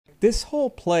This whole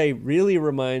play really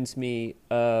reminds me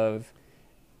of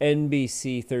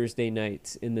NBC Thursday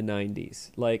nights in the 90s.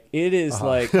 Like, it is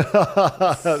like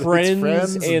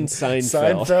Friends and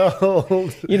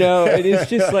Seinfeld. You know, it is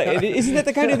just like, isn't that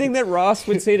the kind of thing that Ross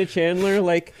would say to Chandler?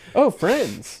 Like, oh,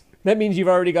 Friends. That means you've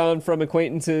already gone from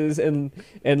acquaintances and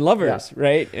lovers,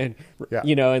 right? And,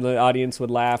 you know, and the audience would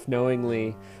laugh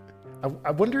knowingly. I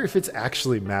wonder if it's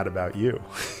actually mad about you.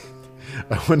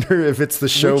 I wonder if it's the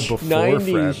show before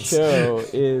 90s Friends. Show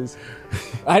is...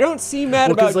 I don't see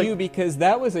Mad About You because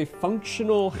that was a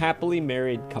functional, happily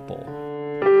married couple.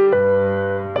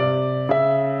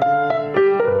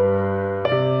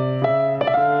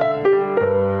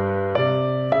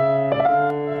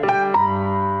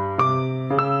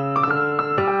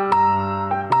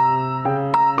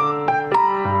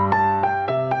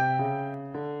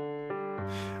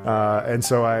 And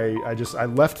so I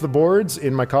left the boards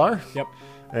in my car. Yep.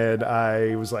 And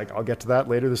I was like, I'll get to that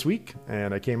later this week.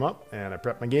 And I came up and I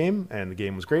prepped my game, and the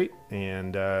game was great.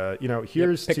 And, you know,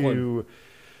 here's pick one.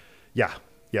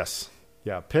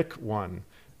 Pick one.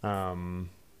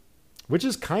 Which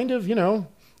is kind of, you know,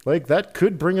 like that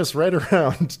could bring us right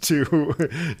around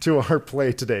to our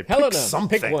play today. Helena, pick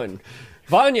something. Pick one.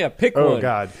 Vanya, pick one. Oh,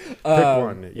 God. Pick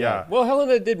one. Yeah. Well,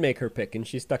 Helena did make her pick, and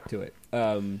she stuck to it.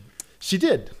 She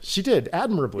did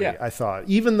admirably, I thought,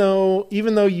 even though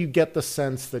you get the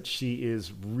sense that she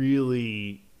is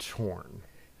really torn.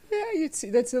 Yeah,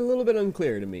 that's a little bit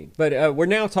unclear to me. But we're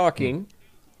now talking,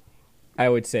 I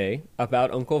would say,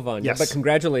 about Uncle Vanya. Yes. But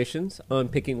congratulations on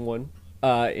picking one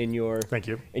in your Thank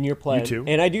you. In your plan. You too.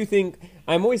 And I do think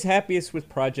I'm always happiest with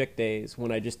project days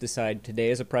when I just decide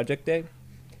today is a project day.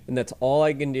 And that's all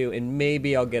I can do, and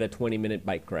maybe I'll get a 20-minute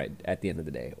bike ride at the end of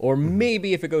the day. Or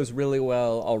maybe if it goes really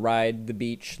well, I'll ride the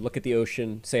beach, look at the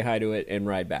ocean, say hi to it, and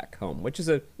ride back home, which is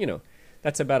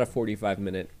that's about a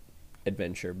 45-minute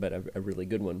adventure, but a really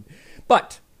good one.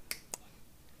 But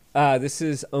this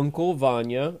is Uncle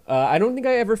Vanya. I don't think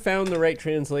I ever found the right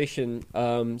translation,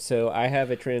 so I have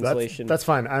a translation. That's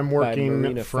fine. I'm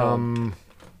working from... Feld.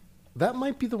 That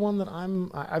might be the one that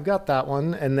I've got that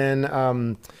one, and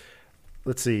then...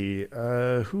 let's see.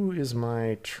 Who is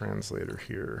my translator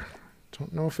here?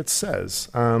 Don't know if it says.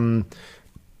 I'm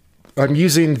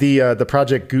using the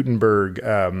Project Gutenberg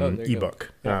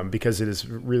ebook because it is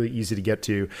really easy to get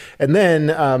to. And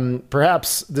then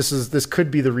perhaps this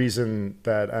could be the reason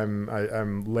that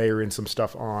I'm layering some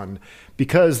stuff on,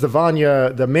 because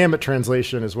the Mammoth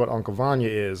translation is what Uncle Vanya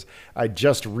is. I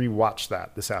just rewatched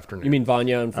that this afternoon. You mean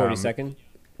Vanya on 42nd?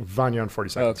 Vanya on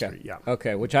 42nd Street, yeah.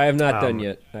 Okay, which I have not done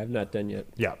yet.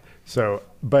 Yeah. So,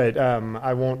 but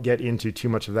I won't get into too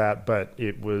much of that, but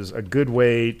it was a good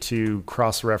way to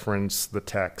cross-reference the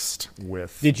text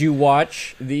with... Did you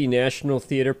watch the National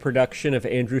Theater production of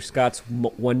Andrew Scott's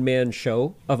one-man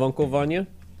show of Uncle Vanya?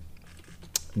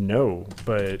 No,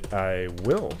 but I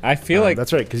will. I feel like...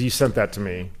 That's right, because you sent that to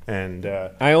me, and...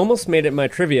 I almost made it my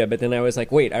trivia, but then I was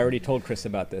like, wait, I already told Chris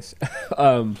about this.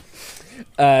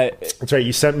 That's right.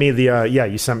 You sent me you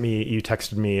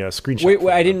texted me a screenshot. Wait,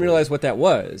 I didn't realize what that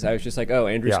was. I was just like, oh,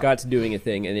 Andrew Scott's doing a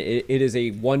thing, and it is a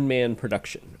one-man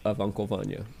production of Uncle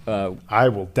Vanya. I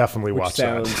will definitely watch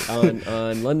that.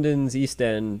 on London's East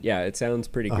End. Yeah, it sounds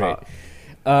pretty great.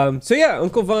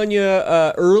 Uncle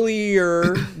Vanya,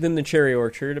 earlier than The Cherry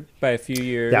Orchard by a few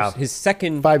years. Yeah. His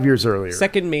 5 years earlier.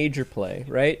 Second major play,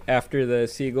 right? After the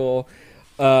Seagull.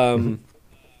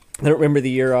 I don't remember the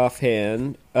year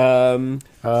offhand. I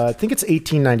think it's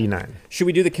 1899. Should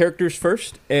we do the characters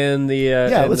first? And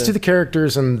let's do the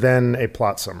characters and then a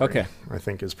plot summary. Okay. I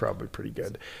think is probably pretty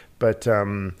good. But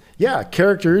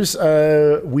characters.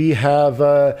 We have,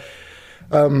 I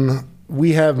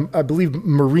believe,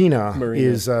 Marina.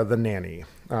 Is the nanny.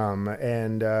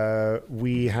 And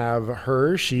we have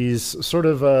her. She's sort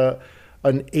of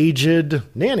an aged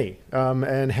nanny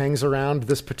and hangs around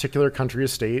this particular country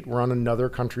estate. We're on another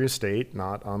country estate,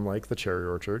 not unlike the Cherry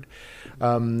Orchard.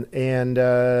 And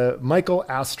Michael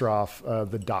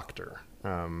Astroff, the doctor,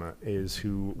 is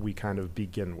who we kind of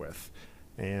begin with.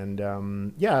 And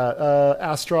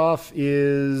Astroff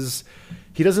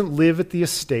he doesn't live at the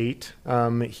estate.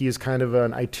 He is kind of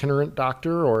an itinerant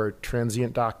doctor or a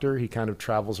transient doctor. He kind of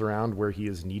travels around where he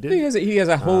is needed. He has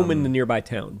a home in the nearby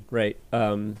town, right?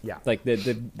 Like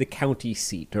the county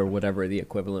seat or whatever the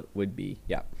equivalent would be.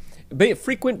 Yeah, but a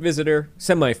frequent visitor,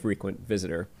 semi-frequent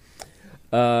visitor.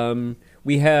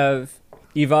 We have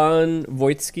Ivan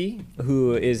Voitsky,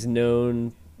 who is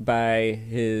known by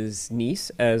his niece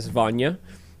as Vanya.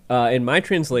 In my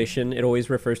translation, it always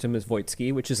refers to him as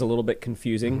Voitsky, which is a little bit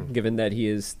confusing, given that he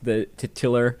is the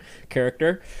titular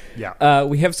character. Yeah.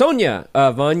 We have Sonya,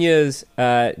 Vanya's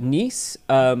niece,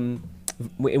 and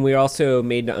we also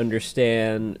made to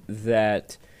understand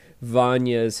that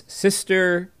Vanya's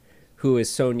sister, who is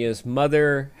Sonya's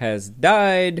mother, has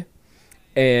died,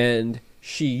 and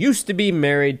she used to be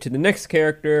married to the next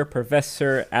character,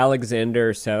 Professor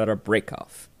Alexander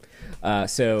Serebrennikov.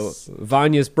 So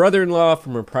Vanya's brother-in-law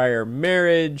from her prior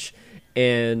marriage,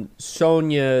 and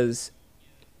Sonya's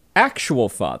actual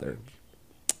father.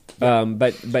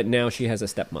 But now she has a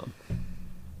stepmom.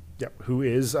 Yep. Who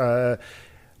is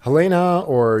Helena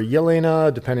or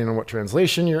Yelena, depending on what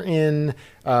translation you're in.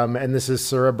 And this is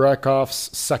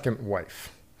Serebrennikov's second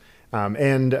wife.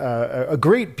 And a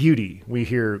great beauty, we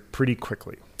hear pretty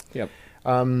quickly. Yep.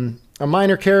 A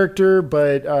minor character,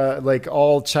 but like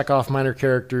all Chekhov minor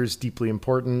characters, deeply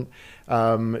important.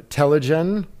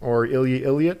 Telegen, or Ilya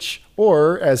Ilyich,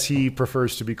 or as he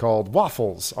prefers to be called,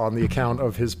 Waffles, on the account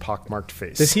of his pockmarked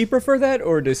face. Does he prefer that,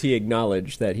 or does he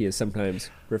acknowledge that he is sometimes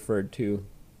referred to?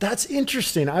 That's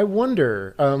interesting. I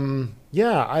wonder.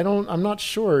 Yeah, I'm not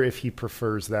sure if he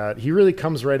prefers that. He really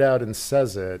comes right out and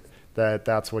says it,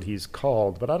 that's what he's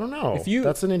called, but I don't know.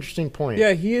 That's an interesting point.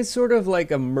 Yeah, he is sort of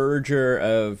like a merger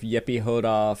of Yeppy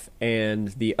Hodov and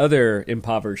the other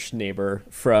impoverished neighbor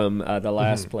from the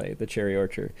last play, The Cherry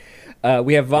Orchard.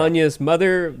 We have Vanya's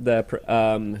mother,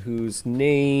 whose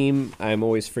name I'm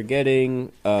always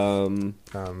forgetting. Madame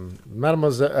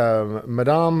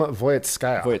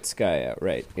Voitskaya. Voitskaya,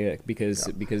 right? Yeah, because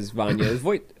Vanya is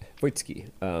Voitsky,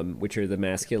 which are the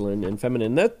masculine and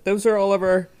feminine. Those are all of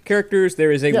our characters.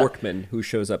 There is a workman who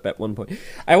shows up at one point.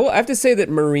 I have to say that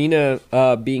Marina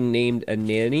being named a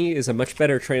nanny is a much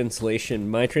better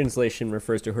translation. My translation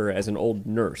refers to her as an old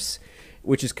nurse,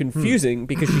 which is confusing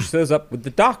because she shows up with the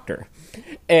doctor.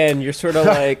 And you're sort of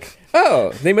like,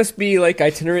 oh, they must be like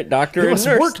itinerant doctor and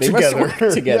nurse. They must work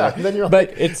together.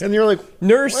 Yeah, and you're like,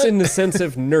 nurse what? in the sense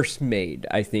of nursemaid,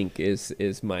 I think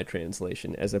is my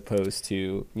translation, as opposed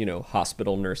to,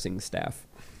 hospital nursing staff.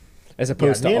 As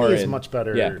opposed to nanny RN. is much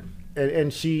better. Yeah.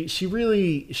 And she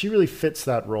really fits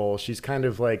that role. She's kind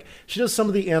of like, she does some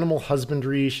of the animal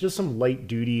husbandry. She does some light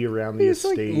duty around the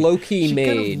estate. Like low-key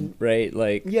maid, right?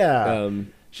 Like,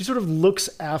 she sort of looks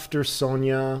after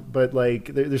Sonya, but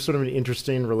like there's sort of an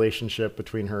interesting relationship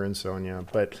between her and Sonya.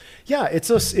 But yeah, it's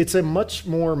a much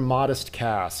more modest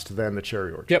cast than the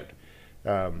Cherry Orchard.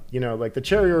 Yep. Like the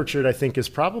Cherry Orchard, I think is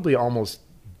probably almost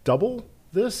double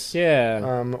this. Yeah.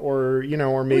 Or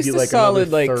maybe like solid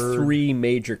another like third. 3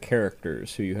 major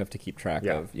characters who you have to keep track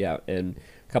Yeah. of. Yeah, and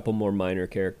a couple more minor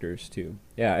characters too.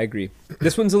 Yeah, I agree.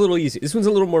 This one's a little easy. This one's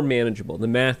a little more manageable. The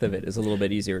math of it is a little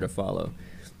bit easier to follow.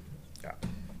 Yeah.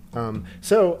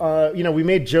 We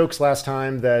made jokes last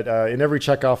time that in every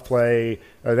Chekhov play,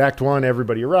 in Act 1,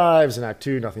 everybody arrives. In Act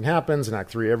 2, nothing happens. In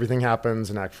Act 3, everything happens.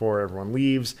 In Act 4, everyone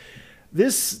leaves.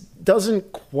 This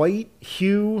doesn't quite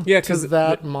hew to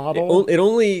that model. It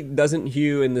only doesn't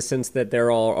hew in the sense that they're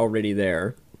all already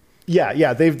there.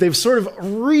 Yeah, they've sort of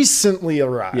recently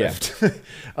arrived. Yeah.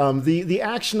 The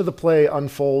action of the play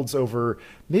unfolds over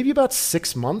maybe about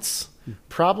 6 months,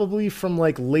 probably from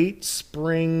like late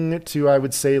spring to, I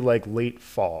would say, like late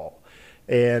fall.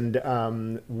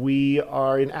 And we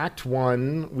are in Act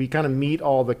 1. We kind of meet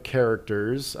all the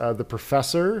characters. The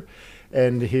professor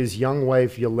and his young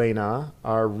wife Yelena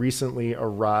are recently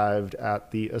arrived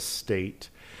at the estate.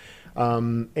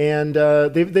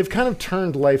 They've kind of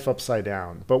turned life upside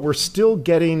down, but we're still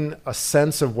getting a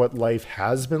sense of what life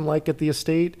has been like at the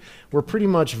estate. We're pretty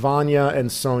much Vanya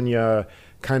and Sonya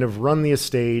kind of run the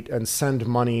estate and send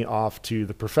money off to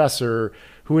the professor,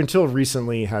 who until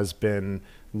recently has been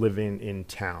living in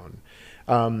town.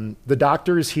 The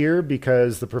doctor is here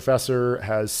because the professor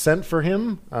has sent for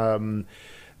him.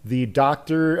 The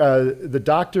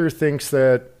doctor thinks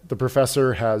that the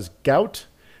professor has gout.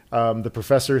 The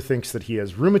professor thinks that he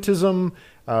has rheumatism,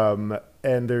 and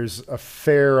there's a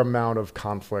fair amount of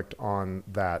conflict on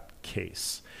that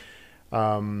case.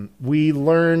 We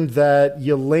learned that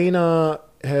Yelena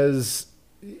has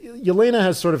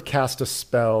sort of cast a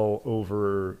spell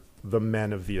over the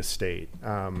men of the estate,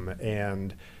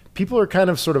 and people are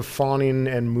kind of sort of fawning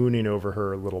and mooning over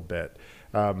her a little bit.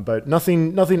 But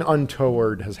nothing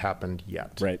untoward has happened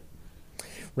yet.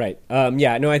 Right.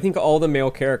 I think all the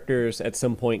male characters at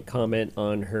some point comment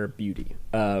on her beauty,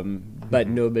 but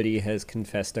nobody has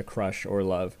confessed a crush or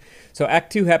love. So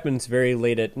Act 2 happens very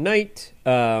late at night.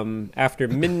 After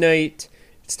midnight,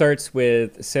 it starts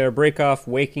with Serebrennikov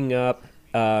waking up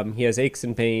he has aches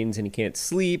and pains and he can't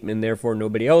sleep, and therefore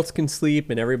nobody else can sleep,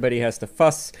 and everybody has to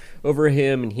fuss over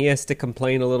him, and he has to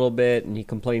complain a little bit, and he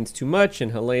complains too much,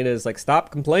 and Helena is like,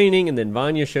 stop complaining, and then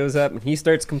Vanya shows up and he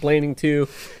starts complaining too,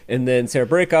 and then Sarah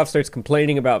Brakoff starts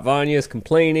complaining about Vanya's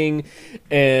complaining,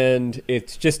 and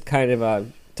it's just kind of a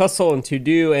tussle and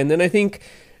to-do. And then I think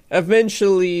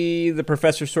eventually the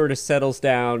professor sort of settles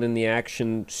down and the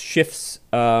action shifts,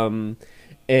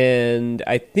 and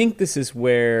I think this is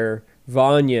where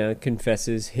Vanya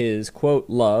confesses his, quote,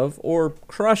 love, or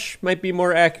crush might be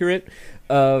more accurate,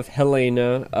 of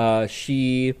Helena.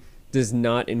 She does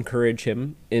not encourage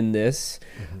him in this.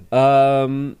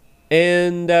 And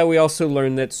we also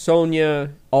learn that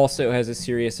Sonia also has a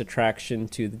serious attraction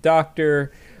to the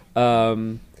doctor.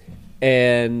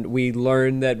 And we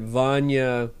learn that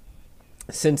Vanya,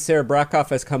 since Sarah Brakoff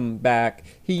has come back,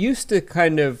 he used to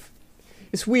kind of...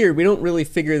 It's weird. We don't really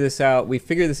figure this out. We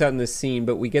figure this out in this scene,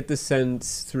 but we get the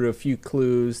sense through a few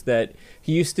clues that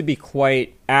he used to be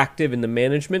quite active in the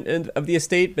management of the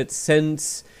estate, but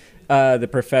since the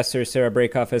professor, Sarah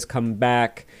Brakoff, has come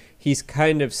back, he's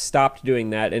kind of stopped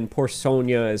doing that, and poor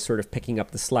Sonia is sort of picking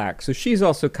up the slack. So she's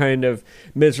also kind of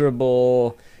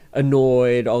miserable,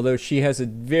 annoyed, although she has a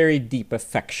very deep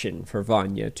affection for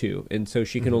Vanya, too, and so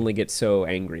she can only get so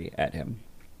angry at him.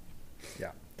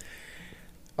 Yeah.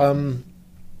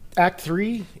 Act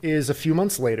 3 is a few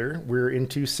months later. We're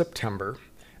into September.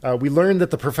 We learn that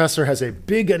the professor has a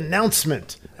big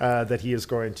announcement that he is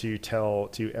going to tell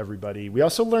to everybody. We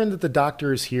also learn that the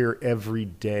doctor is here every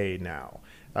day now.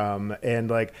 And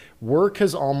like work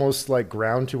has almost like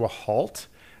ground to a halt.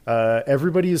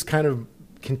 Everybody is kind of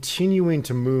continuing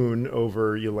to moon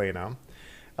over Yelena.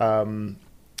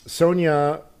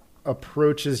 Sonia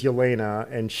approaches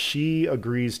Yelena and she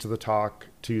agrees to the talk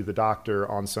to the doctor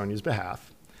on Sonia's behalf.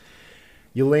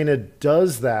 Yelena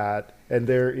does that, and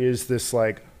there is this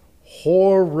like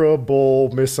horrible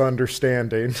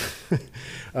misunderstanding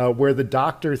where the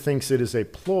doctor thinks it is a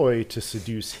ploy to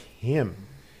seduce him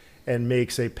and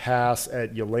makes a pass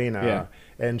at Yelena,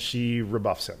 and she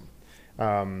rebuffs him.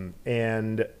 As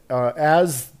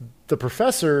the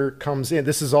professor comes in,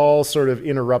 this is all sort of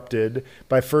interrupted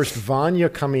by first Vanya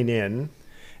coming in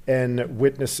and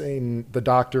witnessing the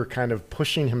doctor kind of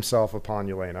pushing himself upon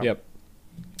Yelena. Yep.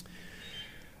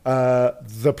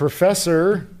 The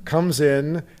professor comes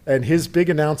in, and his big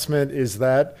announcement is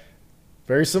that,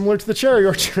 very similar to the cherry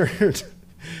orchard,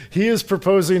 he is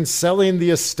proposing selling the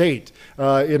estate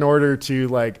in order to,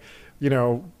 like, you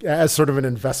know, as sort of an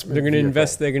investment. They're going to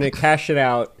invest. They're going to cash it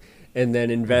out, and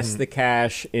then invest the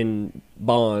cash in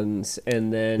bonds,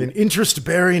 and then in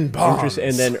interest-bearing bonds,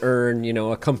 and then earn, you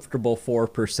know, a comfortable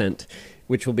 4%,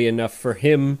 which will be enough for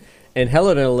him and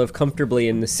Helena to live comfortably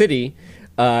in the city.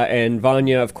 And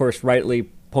Vanya, of course, rightly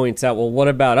points out, well, what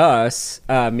about us,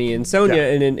 me and Sonia?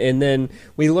 Yeah. And then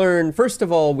we learn, first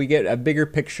of all, we get a bigger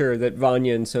picture that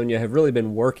Vanya and Sonia have really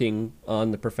been working on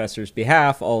the professor's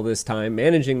behalf all this time,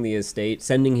 managing the estate,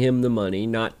 sending him the money,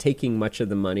 not taking much of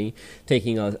the money,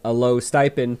 taking a low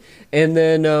stipend. And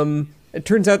then it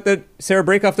turns out that Sarah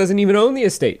Brakoff doesn't even own the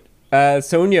estate.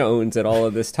 Sonia owns it all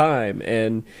of this time.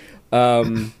 And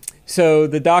so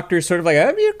the doctor's sort of like,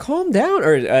 calm down.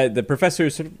 Or the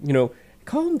professor's sort of, you know,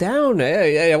 calm down.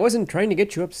 I wasn't trying to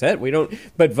get you upset.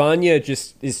 But Vanya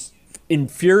just is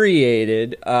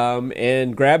infuriated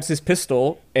and grabs his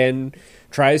pistol and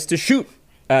tries to shoot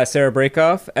Sarah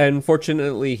Brakoff. And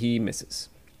fortunately, he misses.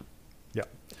 Yeah.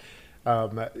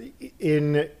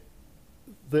 In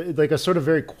like a sort of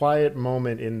very quiet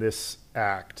moment in this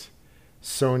act,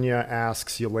 Sonia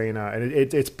asks Yelena, and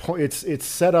it's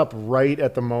set up right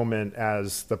at the moment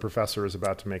as the professor is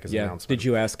about to make his announcement. Did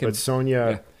you ask him? But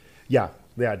Sonia, yeah.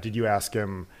 Did you ask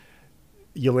him?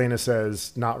 Yelena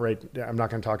says, "Not right. I'm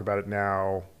not going to talk about it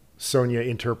now." Sonia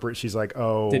interprets. She's like,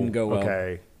 "Oh, didn't go well."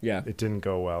 Okay, yeah, it didn't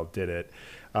go well, did it?"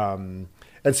 And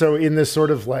so in this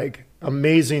sort of like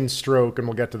amazing stroke, and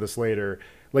we'll get to this later,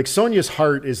 like Sonia's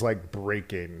heart is like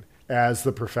breaking as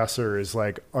the professor is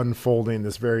like unfolding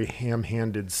this very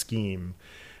ham-handed scheme.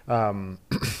 And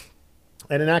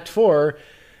in Act 4,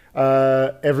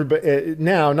 everybody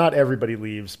now, not everybody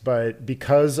leaves, but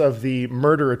because of the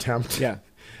murder attempt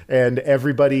and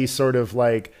everybody sort of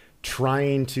like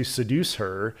trying to seduce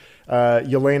her,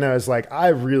 Yelena is like, I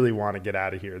really want to get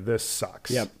out of here. This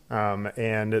sucks. Yep.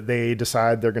 And they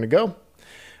decide they're going to go.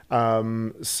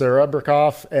 Sarah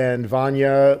Brakoff and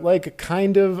Vanya like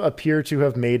kind of appear to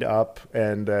have made up,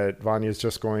 and that Vanya's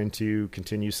just going to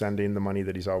continue sending the money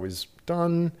that he's always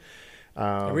done.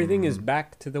 Everything is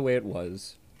back to the way it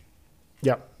was.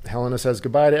 Yep. Helena says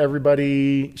goodbye to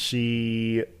everybody.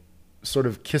 She sort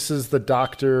of kisses the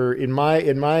doctor. In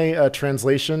my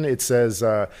translation, it says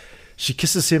she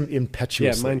kisses him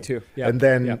impetuously. Yeah, mine too. Yeah,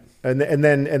 and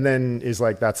then is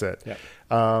like, that's it. Yeah.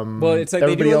 Well, it's like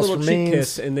they do a little cheek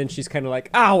kiss, and then she's kind of like,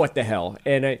 what the hell?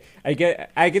 And I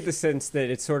get the sense that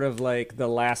it's sort of like the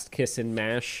last kiss in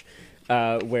MASH,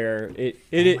 where oh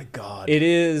my God. It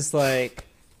is like,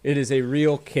 it is a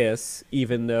real kiss,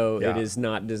 even though it is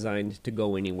not designed to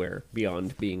go anywhere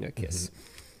beyond being a kiss.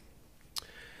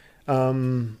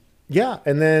 And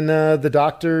then the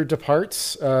doctor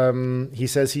departs. He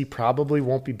says he probably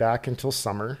won't be back until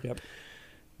summer. Yep.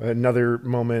 Another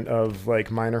moment of like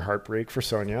minor heartbreak for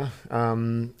Sonya.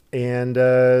 And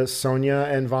Sonya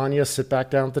and Vanya sit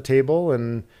back down at the table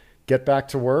and get back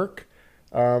to work.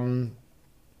 And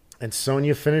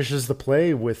Sonya finishes the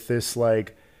play with this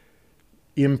like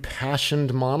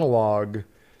impassioned monologue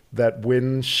that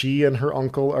when she and her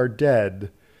uncle are dead,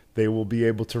 they will be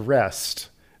able to rest.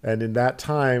 And in that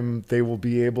time, they will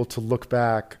be able to look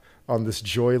back on this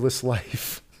joyless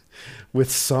life with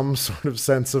some sort of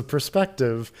sense of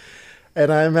perspective.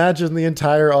 And I imagine the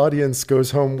entire audience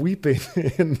goes home weeping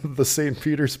in the St.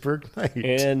 Petersburg night.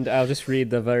 And I'll just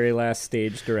read the very last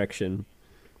stage direction.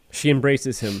 She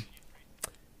embraces him.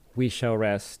 We shall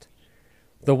rest.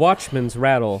 The watchman's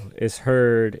rattle is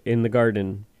heard in the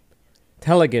garden.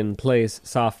 Telegin plays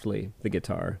softly the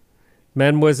guitar.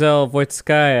 Mademoiselle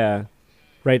Voitskaya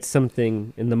writes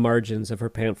something in the margins of her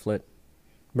pamphlet.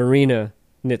 Marina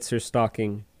knits her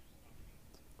stocking.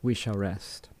 We shall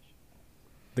rest.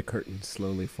 The curtain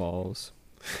slowly falls.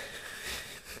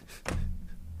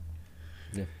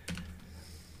 Yeah.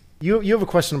 You have a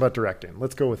question about directing.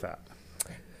 Let's go with that.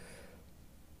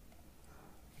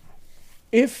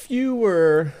 If you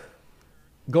were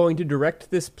going to direct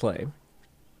this play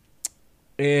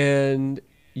and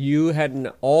you had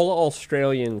an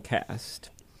all-Australian cast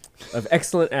of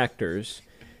excellent actors,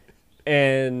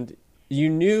 and you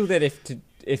knew that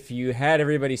if you had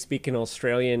everybody speak an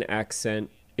Australian accent,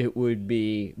 it would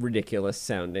be ridiculous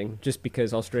sounding, just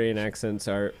because Australian accents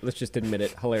are, let's just admit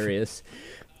it, hilarious.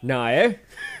 No, I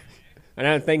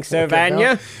don't think so,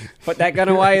 Vanya. Put that gun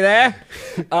away there.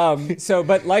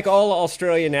 But like all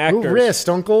Australian actors... Go rest,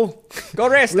 Uncle. Go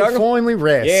rest, Uncle. Finally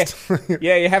rest.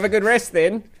 Yeah, you have a good rest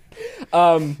then.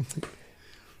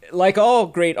 Like all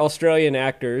great Australian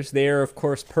actors, they are, of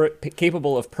course,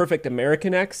 capable of perfect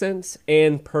American accents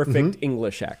and perfect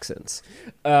English accents.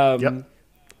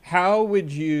 How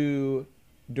would you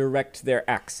direct their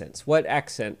accents? What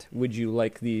accent would you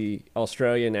like the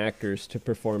Australian actors to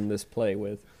perform this play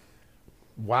with?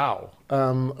 Wow.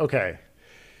 Okay.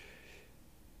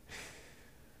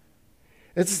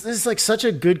 It's like such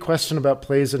a good question about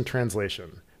plays and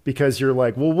translation, because you're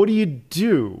like, well, what do you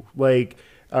do? Like,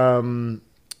 like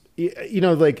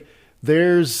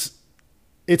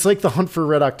it's like the Hunt for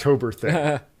Red October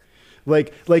thing.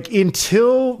 like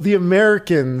until the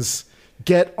Americans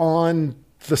get on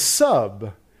the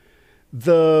sub,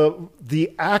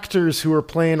 the actors who are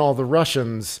playing all the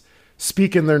Russians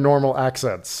speak in their normal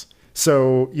accents.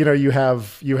 So, you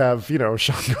have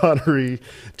Sean Connery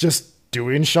just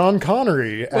doing Sean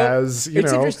Connery as,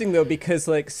 It's interesting, though, because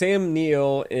like Sam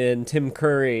Neill and Tim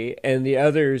Curry and the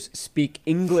others speak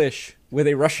English with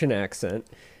a Russian accent,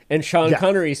 and Sean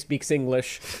Connery speaks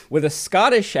English with a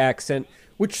Scottish accent,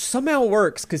 which somehow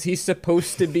works because he's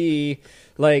supposed to be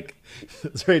like...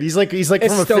 That's right. He's like from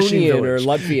a fishing Estonian village. or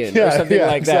Latvian or something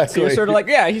like that. Exactly. So you're sort of like,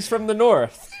 he's from the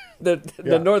north,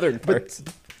 the northern parts.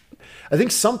 I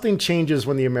think something changes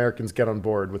when the Americans get on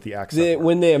board with the accent.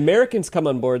 When the Americans come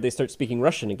on board, they start speaking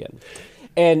Russian again.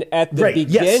 And at the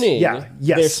beginning,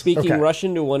 they're speaking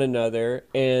Russian to one another.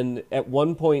 And at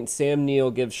one point, Sam Neill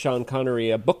gives Sean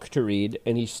Connery a book to read,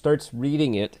 and he starts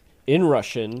reading it in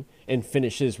Russian and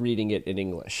finishes reading it in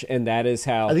English. And that is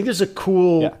how... I think there's a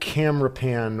cool camera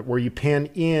pan where you pan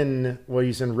in while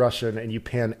he's in Russian and you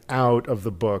pan out of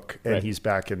the book and he's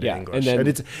back into English. And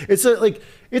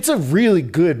it's a really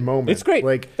good moment. It's great.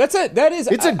 Like it's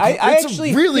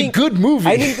a really good movie.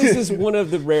 I think this is one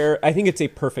of the rare... I think it's a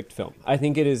perfect film. I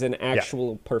think it is an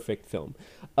actual perfect film.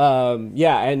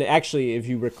 And actually, if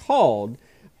you recalled...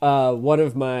 one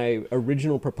of my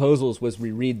original proposals was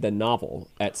reread the novel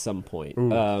at some point.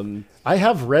 I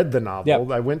have read the novel.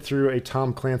 Yeah. I went through a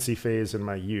Tom Clancy phase in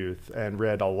my youth and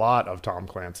read a lot of Tom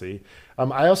Clancy.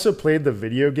 I also played the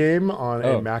video game on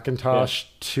a Macintosh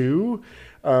 2,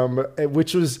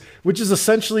 which is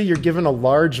essentially you're given a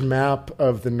large map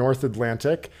of the North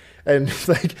Atlantic, and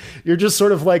like you're just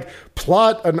sort of like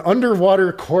plot an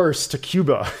underwater course to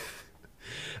Cuba.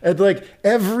 And like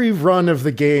every run of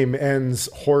the game ends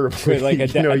horribly. Like a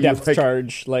depth like,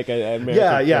 charge, like a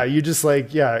American, yeah. You just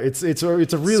like it's a really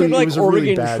sort of like it was a Oregon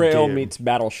really bad Trail game. meets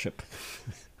Battleship.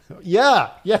 Yeah.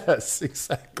 Yes.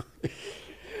 Exactly.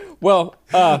 Well,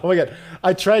 oh my God,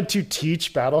 I tried to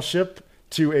teach Battleship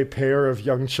to a pair of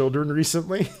young children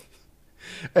recently,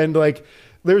 and like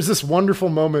there's this wonderful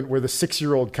moment where the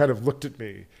 6-year-old kind of looked at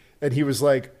me, and he was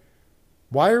like,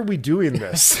 "Why are we doing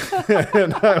this?"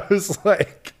 And I was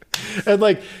like, and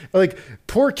like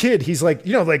poor kid, he's like,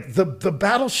 like the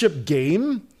Battleship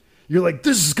game, you're like,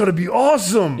 this is gonna be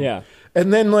awesome. Yeah.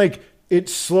 And then like it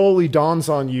slowly dawns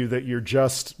on you that you're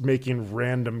just making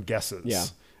random guesses. Yeah.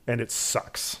 And it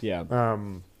sucks. Yeah.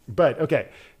 But okay,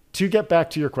 to get back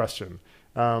to your question,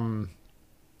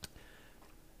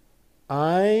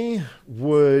 I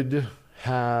would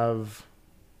have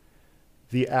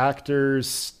the actors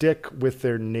stick with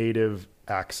their native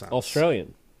accents.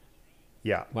 Australian.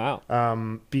 Yeah. Wow.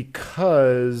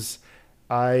 Because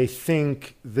I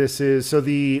think this is so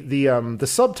the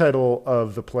subtitle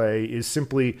of the play is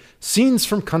simply Scenes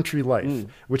from Country Life,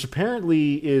 which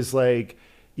apparently is like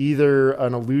either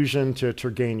an allusion to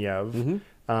Turgenev,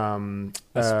 A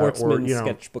sportsman's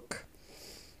sketchbook.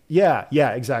 Yeah,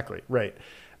 exactly. Right.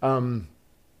 And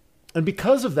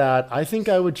because of that, I think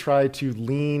I would try to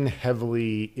lean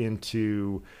heavily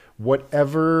into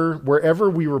wherever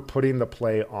we were putting the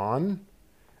play on,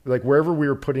 like wherever we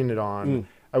were putting it on,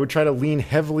 I would try to lean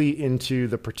heavily into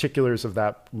the particulars of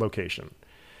that location.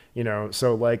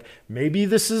 So like maybe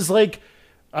this is like,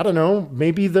 I don't know,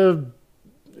 maybe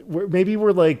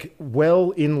we're like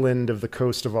well inland of the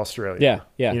coast of Australia.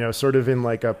 Yeah. Sort of in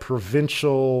like a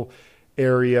provincial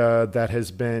area that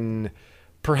has been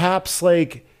perhaps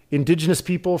like indigenous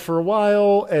people for a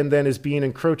while and then is being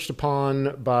encroached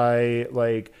upon by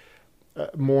like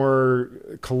more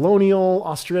colonial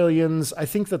Australians. I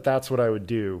think that that's what I would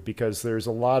do, because there's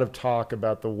a lot of talk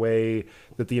about the way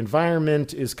that the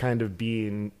environment is kind of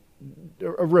being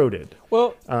eroded.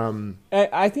 Well,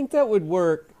 I think that would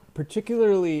work,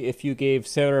 particularly if you gave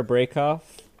Sarah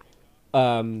Breakoff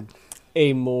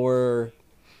a more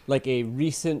like a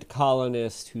recent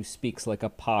colonist who speaks like a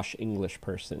posh English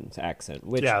person's accent,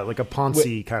 like a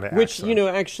Ponzi kind of accent. Which,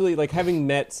 actually, like having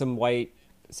met some white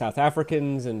South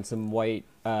Africans and some white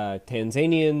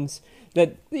Tanzanians,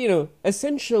 that,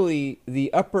 essentially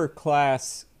the upper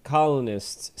class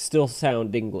colonists still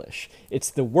sound English. It's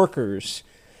the workers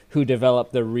who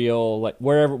develop the real, like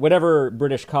whatever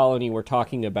British colony we're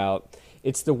talking about,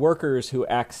 it's the workers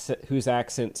whose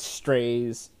accent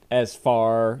strays as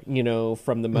far,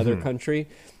 from the mother country.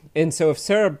 And so if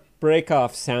Sarah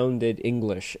Breakoff sounded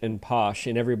English and posh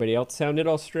and everybody else sounded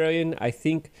Australian, I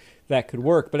think that could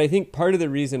work. But I think part of the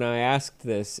reason I asked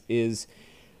this is,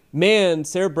 man,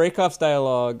 Sarah Breakoff's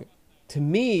dialogue, to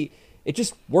me, it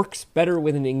just works better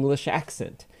with an English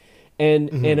accent.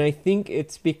 And I think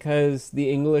it's because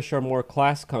the English are more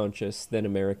class conscious than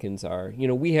Americans are.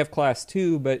 We have class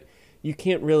too, but you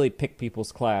can't really pick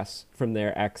people's class from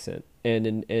their accent. And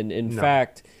in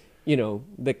fact,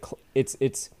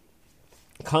 it's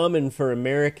common for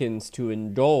Americans to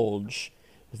indulge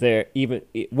even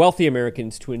wealthy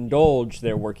Americans to indulge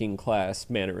their working class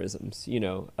mannerisms.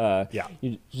 You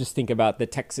just think about the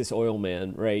Texas oil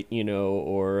man, right?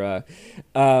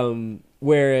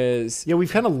 Whereas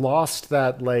we've kind of lost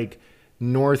that like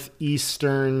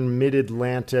northeastern,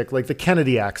 mid-Atlantic, like the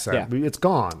Kennedy accent. It's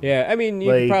gone. Yeah, I mean,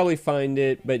 you can probably find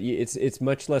it, but it's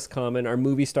much less common. Our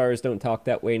movie stars don't talk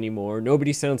that way anymore.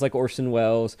 Nobody sounds like Orson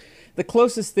Welles. The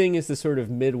closest thing is the sort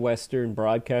of Midwestern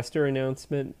broadcaster announce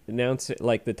it,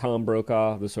 like the Tom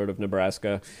Brokaw, the sort of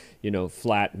Nebraska,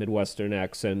 flat Midwestern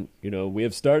accent. We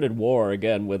have started war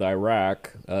again with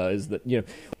Iraq.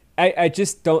 I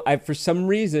just don't. For some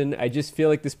reason, I just feel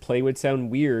like this play would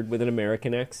sound weird with an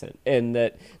American accent, and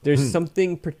that there's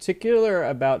something particular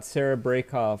about Sarah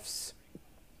Breakoff's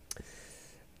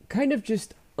kind of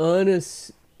just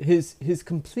honest, his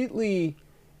completely,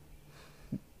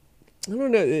 I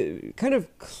don't know, kind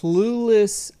of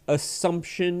clueless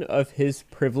assumption of his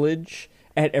privilege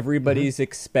at everybody's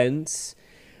expense.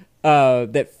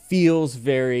 That feels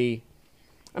very.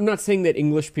 I'm not saying that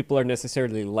English people are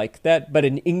necessarily like that, but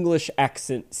an English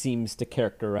accent seems to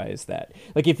characterize that.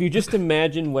 Like if you just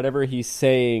imagine whatever he's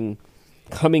saying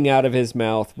coming out of his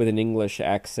mouth with an English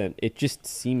accent, it just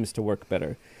seems to work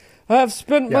better. I have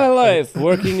spent my life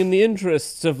working in the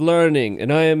interests of learning,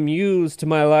 and I am used to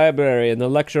my library and the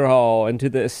lecture hall and to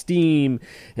the esteem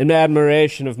and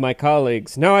admiration of my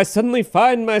colleagues. Now I suddenly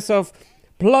find myself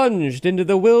plunged into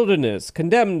the wilderness,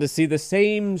 condemned to see the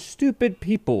same stupid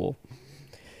people.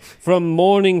 from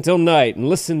morning till night and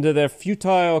listen to their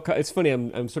futile. It's funny.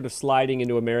 I'm sort of sliding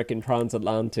into American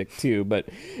transatlantic too, but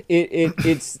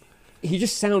it's he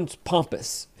just sounds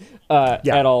pompous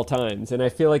at all times, and I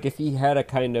feel like if he had a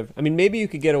kind of, I mean, maybe you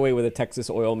could get away with a Texas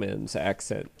oil man's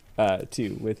accent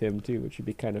too with him too, which would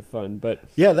be kind of fun. But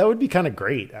yeah, that would be kind of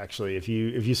great actually if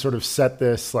you sort of set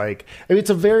this like, I mean, it's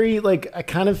a very like, I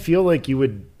kind of feel like you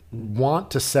would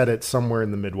want to set it somewhere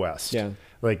in the Midwest. Yeah.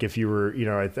 Like if you were, you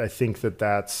know, I think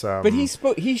that's. But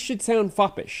he should sound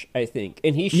foppish, I think,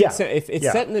 and he should. If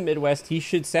it's set in the Midwest, he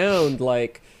should sound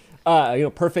like.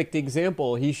 Perfect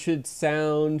example. He should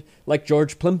sound like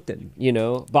George Plimpton,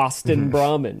 Boston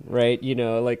Brahmin, right?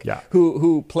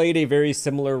 Who played a very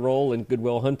similar role in Good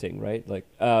Will Hunting, right? Like,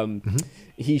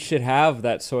 he should have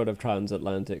that sort of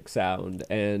transatlantic sound.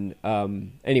 And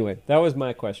anyway, that was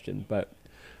my question. But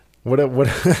what that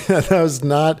was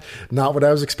not what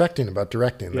I was expecting about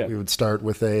directing. That we would start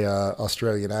with a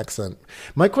Australian accent.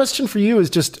 My question for you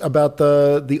is just about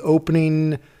the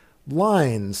opening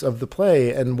lines of the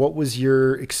play and what was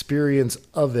your experience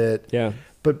of it.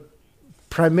 But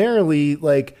primarily,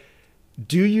 like,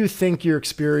 do you think your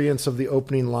experience of the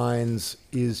opening lines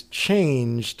is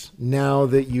changed now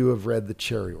that you have read The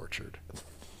Cherry Orchard?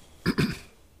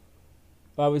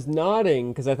 I was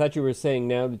nodding because I thought you were saying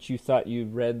now that you thought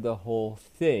you'd read the whole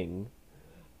thing.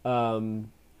 No,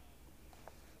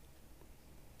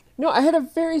 I had a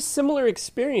very similar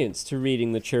experience to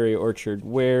reading The Cherry Orchard,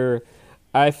 where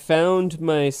I found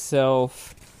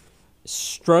myself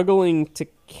struggling to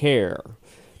care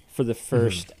for the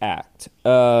first act.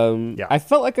 I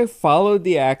felt like I followed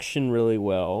the action really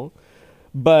well,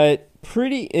 but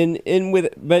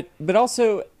but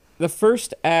also the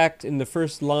first act in the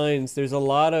first lines, there's a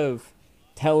lot of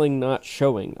telling, not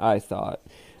showing, I thought.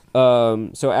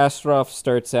 So Astaroth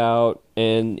starts out,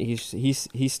 and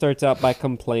he starts out by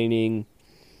complaining.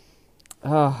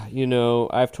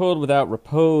 I've toiled without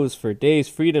repose for days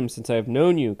freedom since I've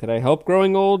known you. Could I help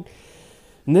growing old?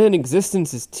 And then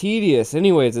existence is tedious.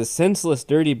 Anyway, it's a senseless,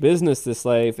 dirty business, this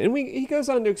life. And he goes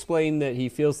on to explain that he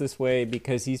feels this way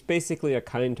because he's basically a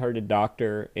kind-hearted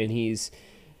doctor, and his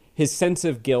sense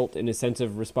of guilt and his sense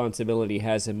of responsibility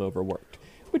has him overworked,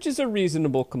 which is a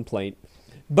reasonable complaint.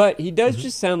 But he does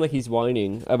just sound like he's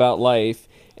whining about life.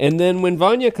 And then when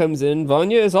Vanya comes in,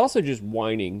 Vanya is also just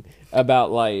whining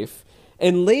about life.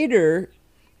 And later,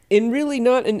 and really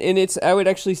not, and it's, I would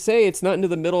actually say it's not into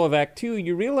the middle of Act 2,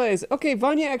 you realize, okay,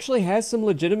 Vanya actually has some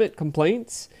legitimate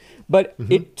complaints, but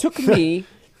it took me,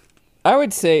 I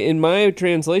would say, in my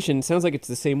translation, it sounds like it's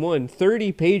the same one,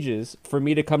 30 pages for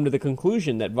me to come to the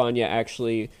conclusion that Vanya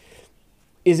actually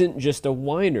isn't just a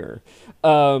whiner.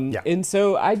 And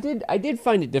so I did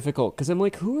find it difficult because I'm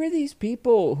like, who are these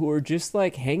people who are just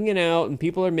like hanging out and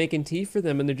people are making tea for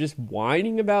them and they're just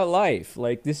whining about life?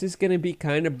 Like, this is going to be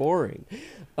kind of boring.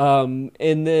 And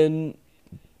then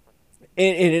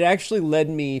it actually led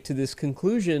me to this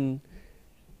conclusion.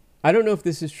 I don't know if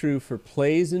this is true for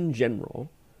plays in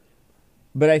general,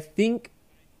 but I think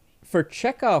for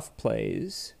Chekhov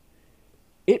plays,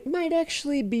 it might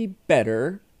actually be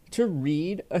better to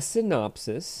read a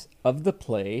synopsis of the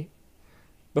play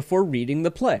before reading the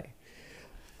play.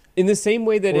 In the same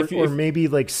way that or maybe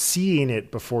like seeing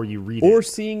it before you read it. Or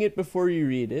seeing it before you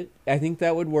read it. I think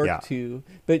that would work too.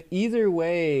 But either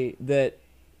way, that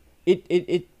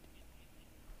it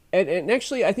and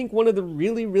actually I think one of the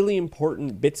really, really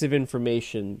important bits of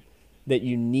information that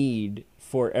you need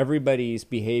for everybody's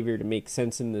behavior to make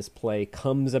sense in this play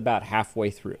comes about halfway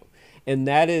through. And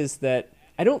that is that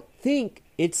I don't think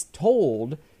it's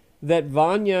told that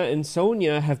Vanya and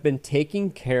Sonia have been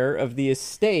taking care of the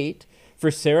estate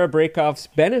for Sarah Braykoff's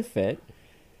benefit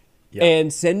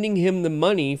and sending him the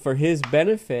money for his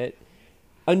benefit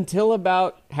until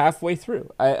about halfway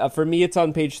through. For me, it's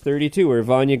on page 32 where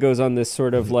Vanya goes on this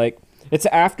sort of like, it's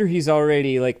after he's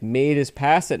already like made his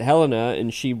pass at Helena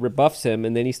and she rebuffs him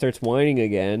and then he starts whining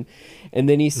again. And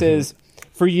then he says,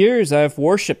 for years, I have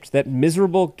worshipped that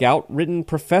miserable gout-ridden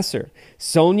professor.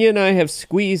 Sonia and I have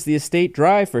squeezed the estate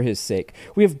dry for his sake.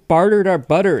 We have bartered our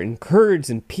butter and curds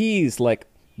and peas like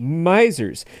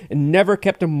misers and never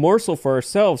kept a morsel for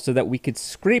ourselves so that we could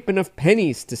scrape enough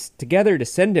pennies together to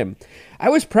send him. I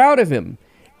was proud of him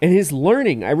and his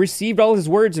learning. I received all his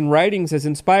words and writings as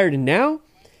inspired, and now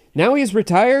he is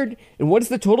retired, and what is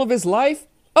the total of his life?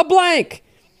 A blank!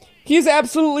 He is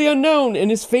absolutely unknown,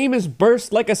 and his fame has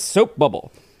burst like a soap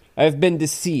bubble. I have been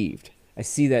deceived. I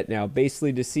see that now,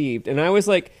 basely deceived. And I was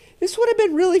like, this would have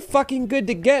been really fucking good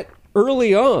to get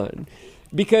early on.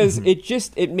 because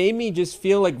it made me just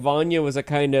feel like Vanya was a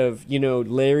kind of,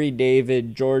 Larry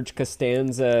David, George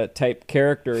Costanza type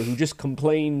character who just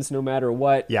complains no matter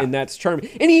what, and that's charming.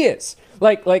 And he is.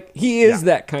 Like he is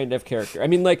that kind of character. I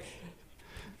mean, like,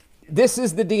 this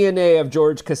is the DNA of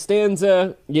George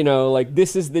Costanza,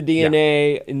 this is the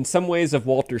DNA in some ways of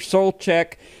Walter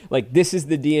Solchek, like this is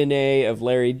the DNA of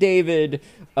Larry David.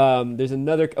 There's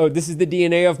another, this is the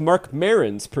DNA of Mark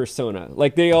Maron's persona.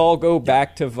 Like they all go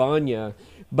back to Vanya,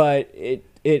 but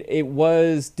it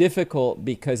was difficult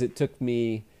because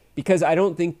because I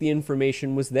don't think the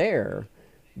information was there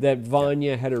that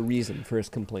Vanya had a reason for his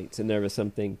complaints, and there was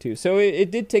something too. So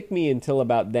it did take me until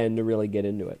about then to really get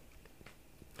into it.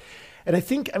 And I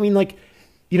think,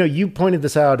 you pointed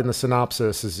this out in the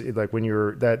synopsis, is like when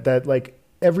you're that like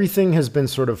everything has been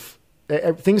sort of,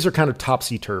 things are kind of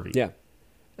topsy-turvy. Yeah.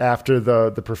 After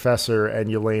the professor and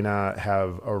Yelena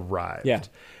have arrived. Yeah.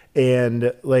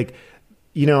 And like,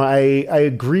 I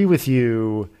agree with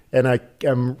you. And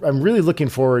I'm really looking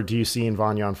forward to you seeing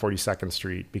Vanya on 42nd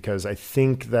Street, because I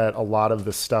think that a lot of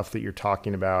the stuff that you're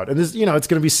talking about, and this, it's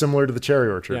going to be similar to the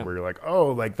Cherry Orchard, where you're like, oh,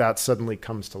 like that suddenly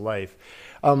comes to life.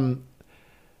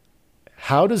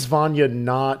 How does Vanya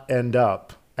not end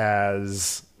up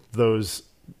as those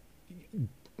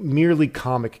merely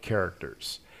comic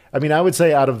characters? I mean, I would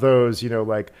say out of those,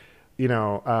 George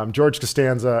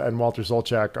Costanza and Walter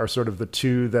Solchek are sort of the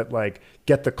two that like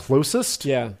get the closest.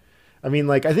 Yeah. I mean,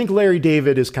 like, I think Larry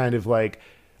David is kind of like,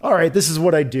 all right, this is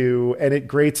what I do, and it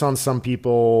grates on some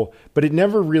people, but it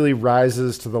never really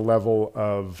rises to the level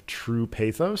of true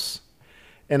pathos.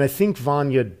 And I think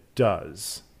Vanya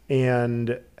does.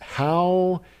 And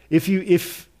how,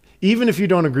 even if you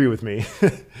don't agree with me,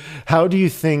 how do you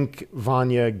think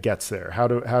Vanya gets there? How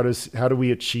do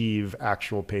we achieve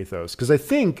actual pathos? Because I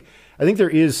think there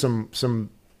is some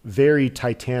very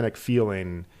Titanic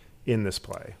feeling in this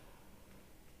play.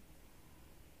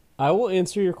 I will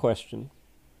answer your question,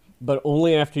 but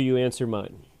only after you answer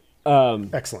mine.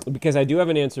 Excellent. Because I do have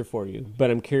an answer for you, but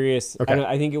I'm curious. Okay.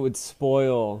 I think it would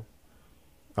spoil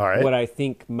what I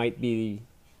think might be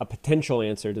a potential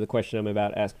answer to the question I'm about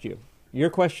to ask you.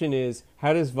 Your question is,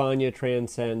 how does Vanya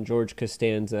transcend George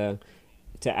Costanza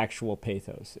to actual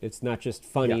pathos? It's not just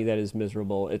funny that is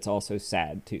miserable, it's also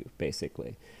sad too,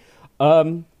 basically.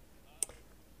 Why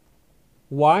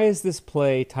is this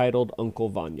play titled Uncle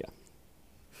Vanya?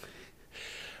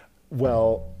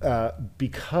 Well,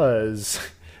 because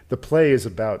the play is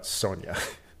about Sonia.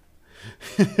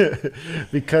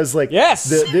 Because like yes,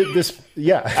 this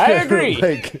I agree.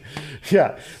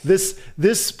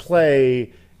 This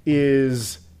play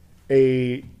is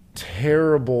a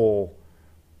terrible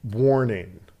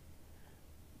warning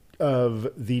of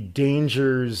the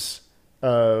dangers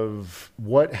of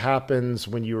what happens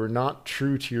when you are not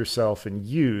true to yourself in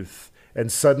youth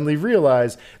and suddenly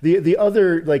realize the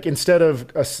other, like, instead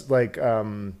of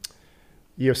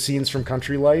scenes from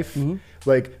country life,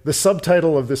 like the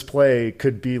subtitle of this play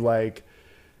could be like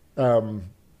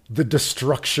the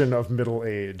destruction of middle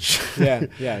age.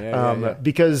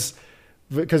 Because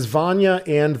Vanya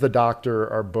and the doctor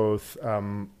are both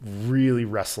really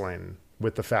wrestling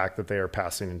with the fact that they are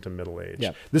passing into middle age.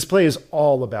 Yeah. This play is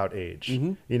all about age.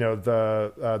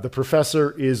 The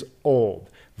professor is old.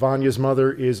 Vanya's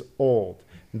mother is old.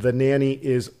 The nanny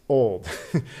is old.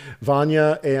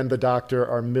 Vanya and the doctor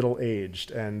are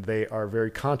middle-aged, and they are very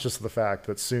conscious of the fact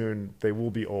that soon they will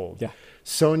be old. Yeah.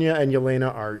 Sonia and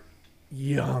Yelena are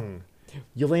young.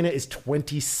 Yelena is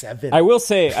 27. I will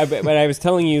say, but I was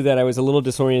telling you that I was a little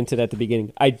disoriented at the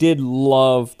beginning. I did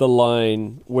love the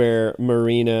line where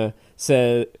Astrov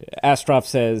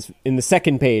says in the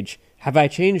second page, "Have I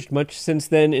changed much since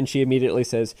then?" And she immediately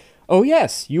says, "Oh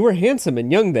yes, you were handsome and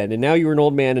young then, and now you're an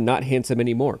old man and not handsome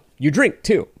anymore. You drink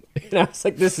too." And I was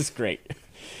like, this is great.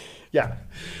 Yeah.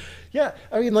 Yeah.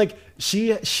 I mean, like,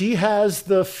 she has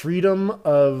the freedom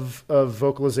of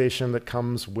vocalization that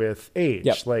comes with age.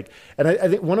 Yep. Like, and I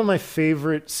think one of my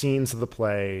favorite scenes of the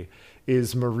play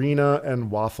is Marina and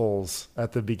Waffles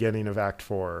at the beginning of Act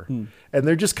 4. And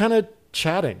they're just kind of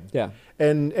chatting. Yeah.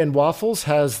 And Waffles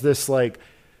has this like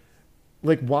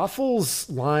Waffles'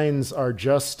 lines are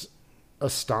just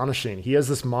astonishing. He has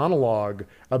this monologue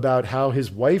about how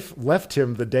his wife left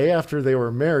him the day after they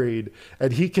were married,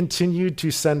 and he continued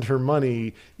to send her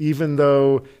money even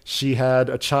though she had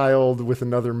a child with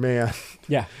another man.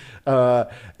 Yeah.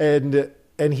 And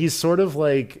he's sort of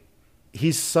like,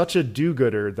 he's such a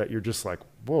do-gooder that you're just like,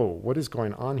 whoa, what is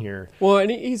going on here? Well, and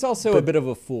he's also a bit of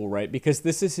a fool, right? Because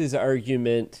this is his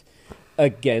argument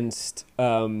against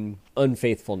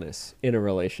unfaithfulness in a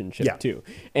relationship too.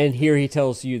 And here he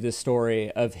tells you the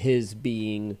story of his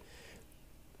being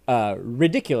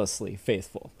ridiculously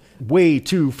faithful. Way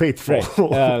too faithful.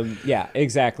 Right. Yeah,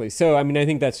 exactly. So, I mean, I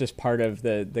think that's just part of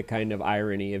the kind of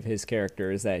irony of his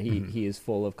character is that he is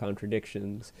full of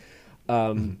contradictions.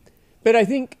 But I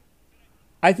think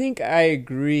I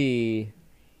agree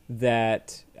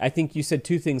that I think you said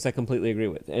two things I completely agree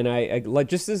with. And I like,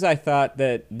 just as I thought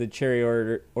that the Cherry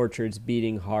Orchard's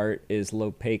beating heart is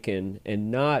Lopakin and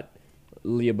not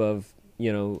Lyubov,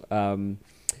 or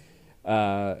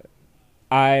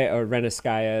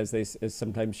Reneskaya, as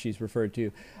sometimes she's referred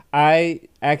to. I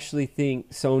actually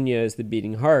think Sonia is the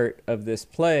beating heart of this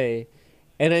play.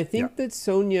 And I think that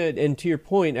Sonia, and to your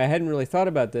point, I hadn't really thought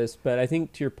about this, but I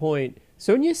think to your point,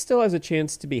 Sonia still has a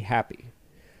chance to be happy.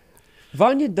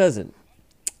 Vanya doesn't.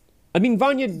 I mean,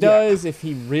 Vanya does if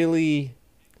he really,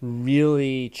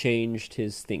 really changed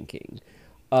his thinking.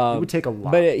 It would take a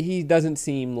lot. But he doesn't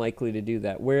seem likely to do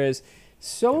that. Whereas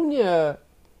Sonia,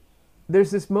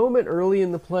 there's this moment early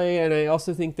in the play, and I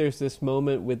also think there's this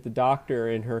moment with the doctor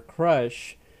and her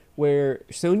crush, where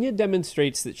Sonia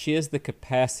demonstrates that she has the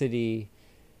capacity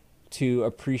to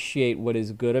appreciate what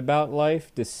is good about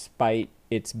life despite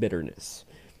its bitterness.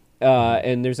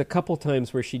 And there's a couple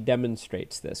times where she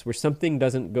demonstrates this, where something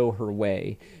doesn't go her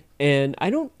way. And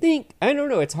I don't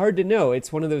know, it's hard to know.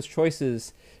 It's one of those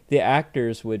choices the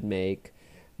actors would make.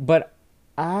 But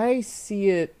I see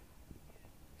it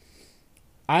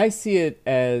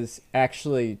as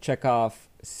actually Chekhov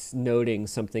noting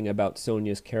something about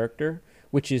Sonia's character,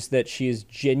 which is that she is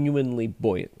genuinely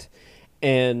buoyant.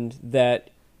 And that,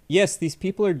 yes, these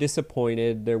people are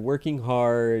disappointed. They're working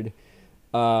hard.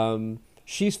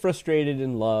 She's frustrated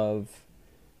in love.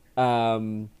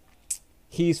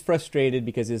 He's frustrated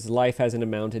because his life hasn't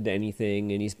amounted to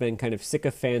anything, and he's been kind of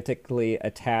sycophantically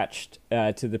attached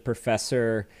to the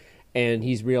professor, and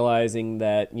he's realizing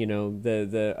that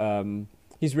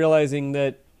he's realizing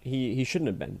that he shouldn't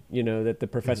have been, that the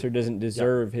professor doesn't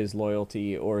deserve his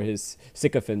loyalty or his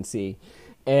sycophancy,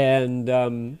 and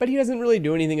but he doesn't really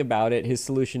do anything about it. His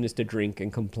solution is to drink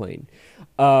and complain.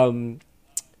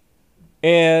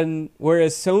 And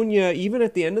whereas Sonia, even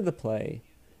at the end of the play,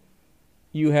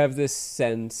 you have this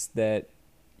sense that,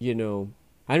 I don't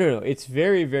know, it's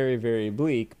very, very, very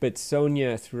bleak, but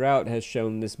Sonia throughout has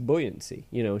shown this buoyancy.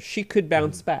 She could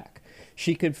bounce back.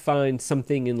 She could find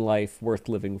something in life worth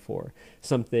living for,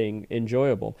 something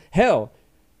enjoyable. Hell,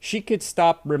 she could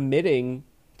stop remitting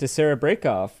to Sarah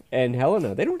Brakoff and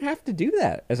Helena. They don't have to do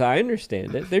that, as I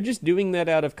understand it. They're just doing that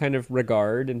out of kind of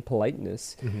regard and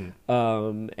politeness.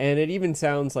 And it even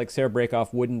sounds like Sarah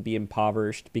Brakoff wouldn't be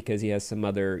impoverished because he has some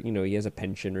other, he has a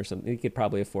pension or something. He could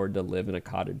probably afford to live in a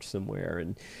cottage somewhere.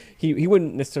 And he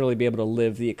wouldn't necessarily be able to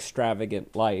live the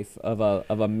extravagant life of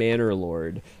a manor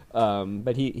lord.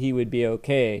 But he would be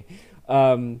okay.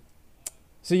 So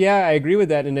yeah, I agree with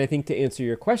that. And I think to answer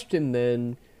your question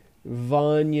then,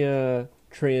 Vanya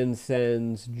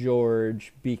transcends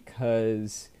George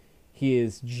because he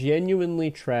is genuinely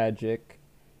tragic,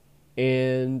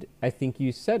 and I think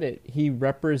you said it, he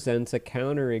represents a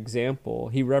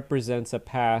counterexample. He represents a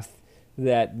path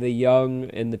that the young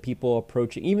and the people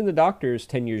approaching, even the doctor is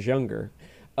 10 years younger,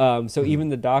 so even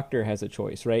the doctor has a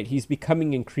choice, right? He's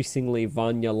becoming increasingly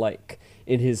Vanya-like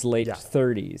in his late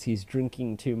 30s. He's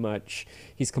drinking too much.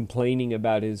 He's complaining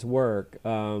about his work.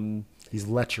 He's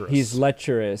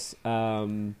lecherous.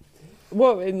 And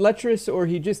lecherous, or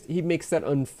he makes that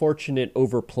unfortunate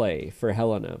overplay for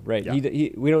Helena, right? Yeah.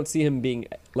 We don't see him being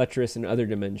lecherous in other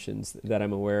dimensions that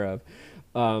I'm aware of.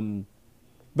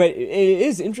 But it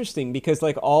is interesting because,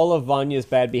 like, all of Vanya's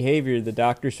bad behavior, the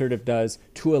doctor sort of does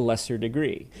to a lesser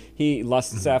degree. He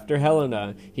lusts after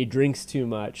Helena. He drinks too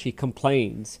much. He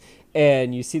complains.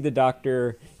 And you see the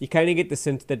doctor, you kind of get the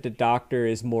sense that the doctor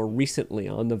is more recently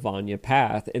on the Vanya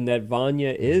path, and that Vanya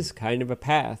is kind of a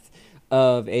path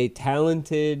of a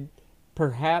talented,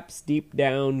 perhaps deep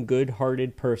down,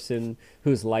 good-hearted person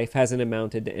whose life hasn't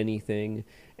amounted to anything,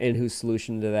 and whose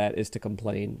solution to that is to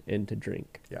complain and to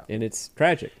drink. Yeah. And it's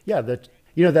tragic. Yeah,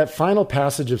 that final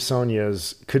passage of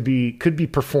Sonia's could be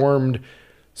performed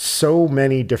so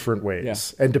many different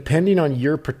ways. Yeah. And depending on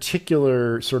your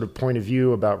particular sort of point of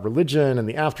view about religion and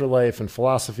the afterlife and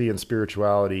philosophy and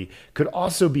spirituality, could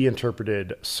also be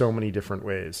interpreted so many different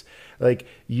ways. Like,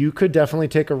 you could definitely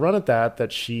take a run at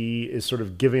that she is sort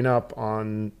of giving up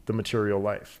on the material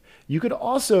life. You could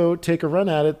also take a run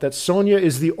at it that Sonia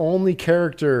is the only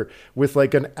character with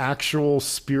like an actual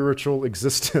spiritual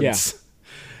existence.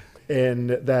 Yeah. And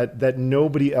that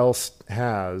nobody else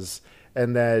has,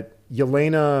 and that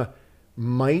Yelena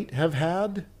might have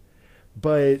had,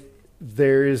 but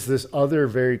there is this other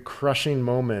very crushing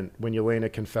moment when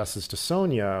Yelena confesses to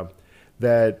Sonia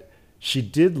that she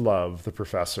did love the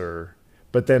professor,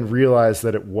 but then realized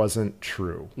that it wasn't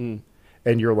true.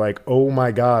 And you're like, oh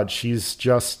my God, she's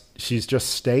just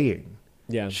staying.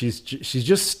 Yeah. She's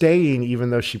just staying, even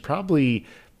though she probably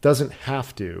doesn't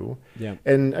have to. Yeah.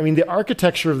 And I mean, the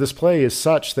architecture of this play is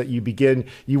such that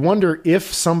you wonder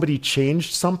if somebody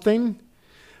changed something.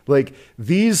 Like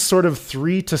these sort of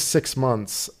 3 to 6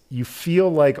 months, you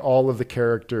feel like all of the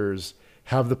characters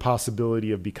have the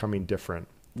possibility of becoming different.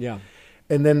 Yeah.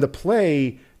 And then the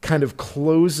play kind of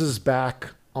closes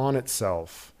back on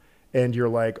itself. And you're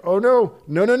like, oh no.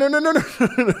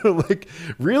 Like,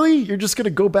 really? You're just going to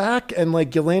go back and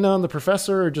like Yelena and the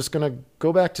professor are just going to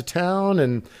go back to town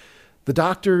and the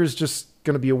doctor is just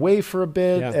going to be away for a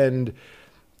bit. Yeah.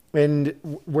 And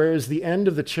whereas the end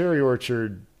of the cherry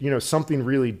orchard, something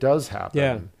really does happen.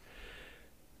 Yeah.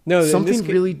 No, something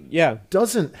really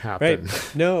doesn't happen.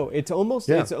 Right. No, it's almost,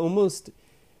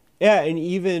 Yeah. And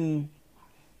even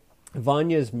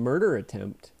Vanya's murder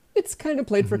attempt, it's kind of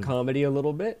played for comedy a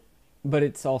little bit, but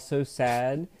it's also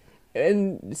sad.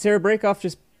 And Sarah Brakoff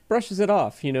just brushes it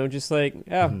off, just like,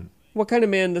 what kind of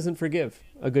man doesn't forgive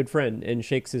a good friend, and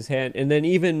shakes his hand. And then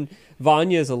even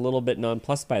Vanya's a little bit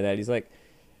nonplussed by that. He's like,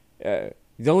 the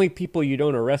only people you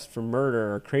don't arrest for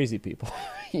murder are crazy people.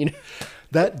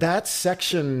 That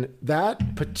section,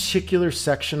 that particular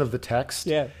section of the text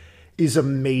is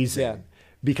amazing. Yeah.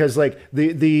 Because like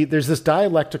there's this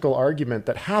dialectical argument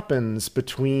that happens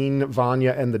between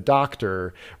Vanya and the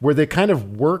doctor where they kind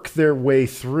of work their way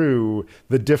through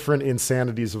the different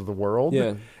insanities of the world.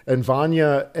 Yeah. And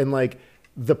Vanya, and like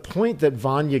the point that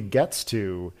Vanya gets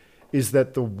to is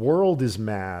that the world is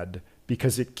mad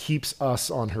because it keeps us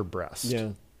on her breast. Yeah.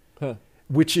 Huh.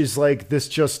 Which is like this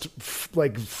just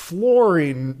like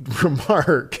flooring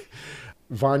remark.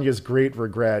 Vanya's great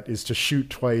regret is to shoot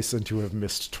twice and to have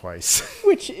missed twice.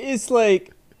 Which is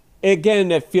like,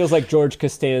 again, it feels like George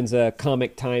Costanza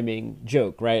comic timing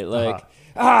joke, right? Like,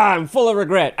 I'm full of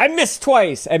regret. I missed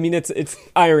twice. I mean, it's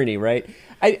irony, right?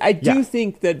 I do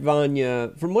think that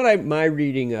Vanya, from what my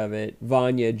reading of it,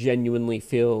 Vanya genuinely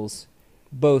feels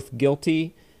both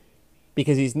guilty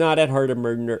because he's not at heart a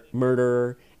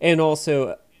murderer, and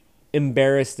also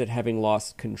embarrassed at having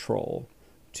lost control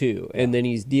too. And then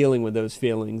he's dealing with those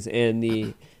feelings, and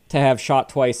to have shot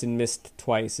twice and missed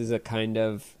twice is a kind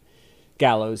of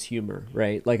gallows humor,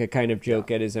 right? Like a kind of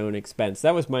joke at his own expense.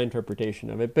 That was my interpretation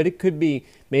of it. But it could be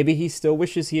maybe he still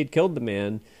wishes he had killed the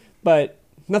man, but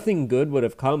nothing good would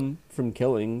have come from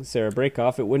killing Sarah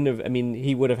Brakoff. It wouldn't have,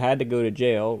 he would have had to go to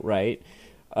jail, right?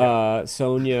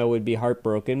 Sonia would be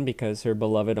heartbroken because her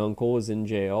beloved uncle was in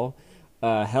jail.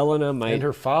 Helena might... And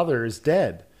her father is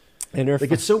dead. And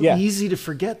it's so easy to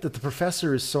forget that the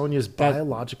professor is Sonia's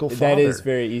biological father. That is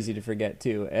very easy to forget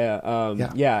too.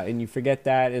 And you forget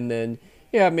that, and then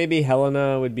maybe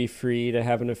Helena would be free to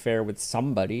have an affair with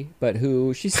somebody, but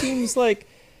who she seems like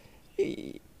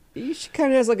she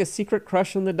kind of has like a secret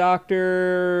crush on the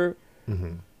doctor,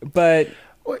 but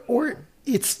or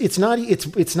it's not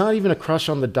even a crush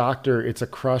on the doctor. It's a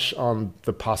crush on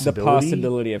the possibility. The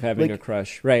possibility of having a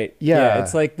crush, right? Yeah,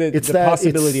 it's like the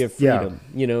possibility of freedom.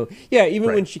 Even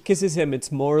when she kisses him,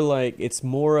 it's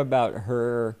more about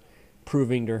her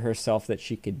proving to herself that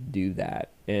she could do that.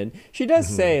 And she does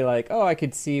say like, "Oh, I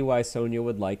could see why Sonia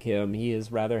would like him. He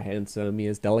is rather handsome. He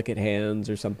has delicate hands,"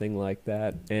 or something like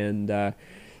that. And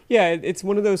it's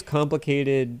one of those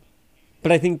complicated.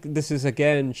 But I think this is,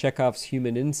 again, Chekhov's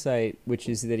human insight, which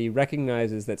is that he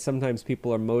recognizes that sometimes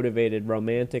people are motivated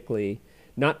romantically,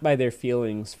 not by their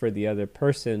feelings for the other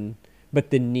person, but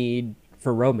the need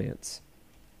for romance.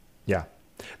 Yeah.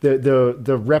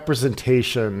 The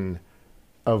representation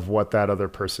of what that other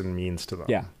person means to them.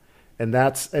 Yeah. And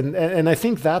and I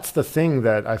think that's the thing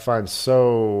that I find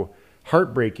so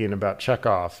heartbreaking about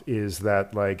Chekhov is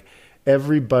that like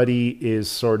everybody is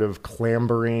sort of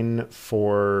clambering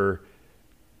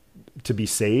to be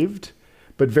saved,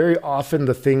 but very often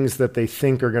the things that they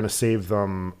think are going to save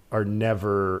them are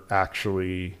never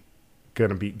actually going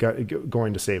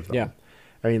to save them. Yeah.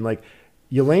 I mean, like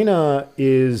Yelena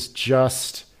is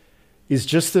just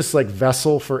this like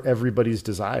vessel for everybody's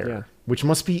desire, which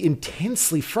must be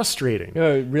intensely frustrating.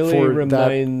 It really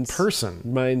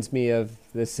reminds me of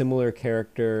the similar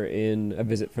character in A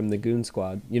Visit from the Goon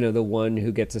Squad. The one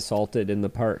who gets assaulted in the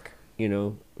park.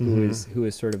 Who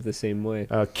is sort of the same way.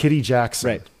 Kitty Jackson.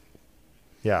 Right.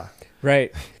 Yeah.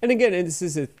 Right. And again, and this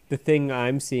is the thing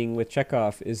I'm seeing with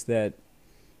Chekhov is that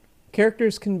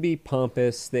characters can be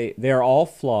pompous. They're all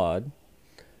flawed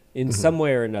in some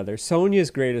way or another. Sonia's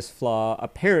greatest flaw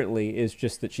apparently is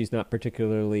just that she's not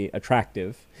particularly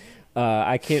attractive.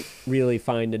 I can't really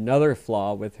find another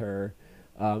flaw with her.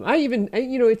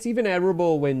 It's even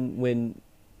admirable when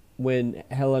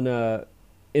Helena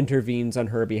intervenes on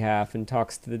her behalf and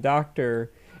talks to the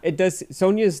doctor.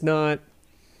 Sonia's not.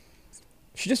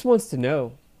 She just wants to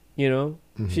know,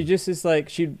 She just is like,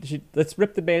 she let's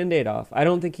rip the Band-Aid off. I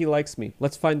don't think he likes me.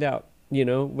 Let's find out,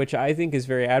 which I think is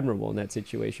very admirable in that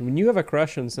situation. When you have a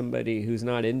crush on somebody who's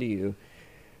not into you,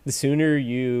 the sooner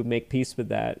you make peace with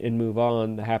that and move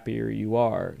on, the happier you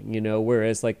are,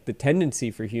 whereas like the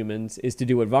tendency for humans is to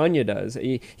do what Vanya does.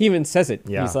 He even says it.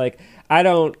 Yeah. He's like, I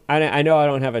know I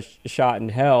don't have a shot in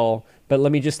hell, but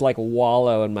let me just like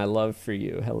wallow in my love for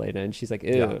you, Helena. And she's like,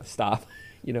 ew, stop,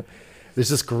 There's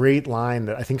this great line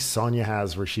that I think Sonia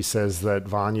has where she says that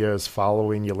Vanya is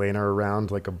following Yelena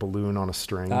around like a balloon on a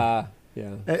string. Yeah.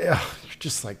 You're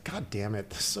just like, God damn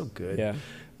it. This is so good. Yeah.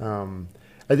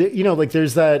 Like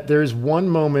there's one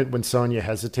moment when Sonia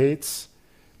hesitates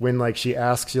when like she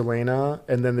asks Yelena,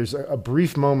 and then there's a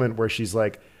brief moment where she's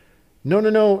like,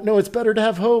 no, it's better to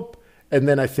have hope. And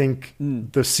then I think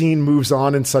the scene moves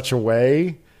on in such a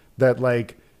way that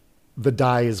like the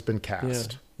die has been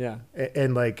cast. Yeah.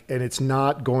 And it's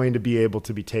not going to be able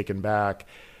to be taken back.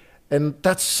 And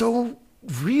that's so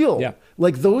real. Yeah.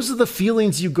 Like those are the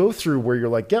feelings you go through where you're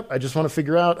like, yep, I just want to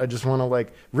figure out, I just want to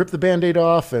like rip the Band-Aid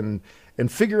off and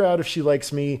figure out if she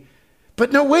likes me.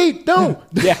 But no, wait, no.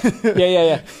 Yeah.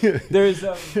 There's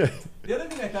the other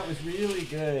thing I thought was really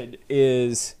good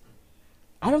is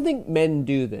I don't think men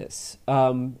do this,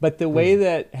 but the way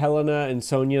that Helena and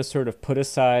Sonia sort of put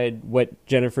aside what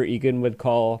Jennifer Egan would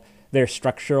call their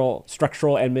structural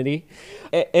enmity,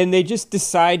 and they just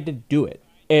decide to do it.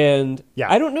 And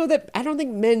I don't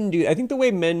think men do. I think the way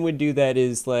men would do that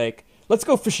is like, let's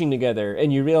go fishing together,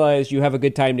 and you realize you have a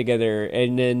good time together,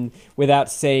 and then without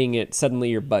saying it, suddenly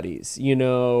you're buddies,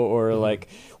 or like,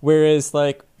 whereas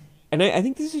like, and I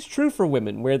think this is true for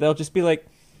women, where they'll just be like,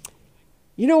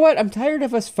 you know what, I'm tired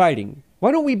of us fighting.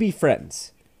 Why don't we be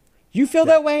friends? You feel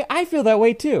that way? I feel that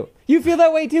way too. You feel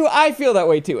that way too? I feel that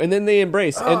way too. And then they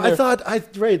embrace. I thought,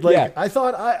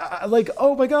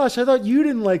 oh my gosh, I thought you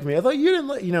didn't like me. I thought you didn't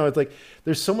like, it's like,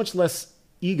 there's so much less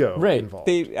ego involved.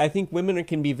 I think women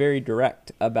can be very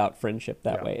direct about friendship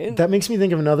that way. And that makes me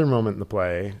think of another moment in the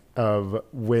play of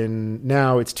when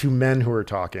now it's two men who are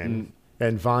talking,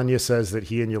 and Vanya says that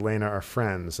he and Yelena are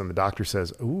friends, and the doctor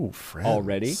says, "Ooh,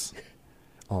 friends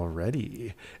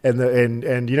already." And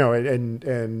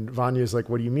Vanya's like,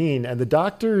 "What do you mean?" And the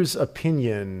doctor's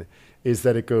opinion is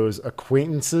that it goes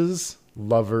acquaintances,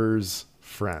 lovers,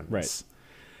 friends. Right.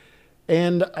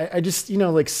 And I just,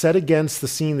 like set against the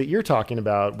scene that you're talking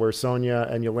about where Sonia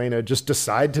and Yelena just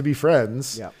decide to be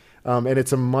friends. Yeah. And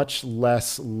it's a much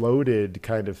less loaded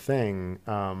kind of thing.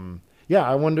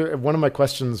 I wonder, one of my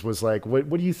questions was like, what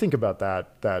do you think about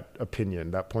that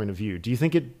opinion, that point of view? Do you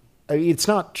think it's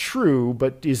not true,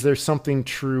 but is there something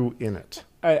true in it?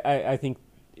 I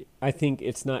think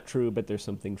it's not true, but there's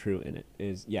something true in it.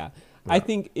 I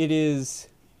think it is,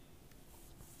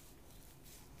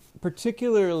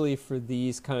 particularly for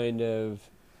these kind of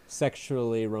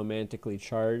sexually romantically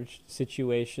charged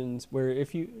situations, where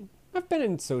I've been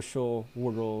in social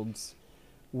worlds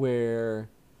where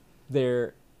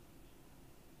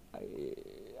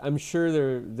I'm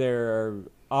sure there are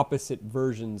opposite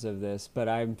versions of this, but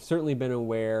I've certainly been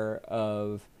aware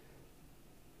of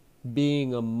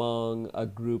being among a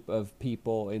group of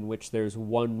people in which there's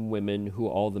one woman who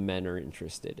all the men are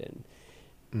interested in.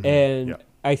 Mm-hmm. And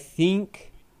I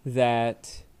think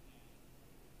that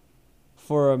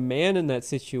for a man in that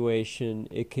situation,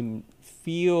 it can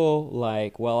feel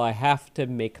like, well, I have to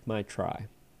make my try.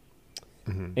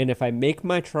 Mm-hmm. And if I make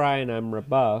my try and I'm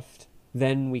rebuffed,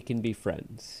 then we can be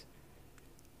friends.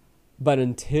 But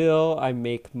until I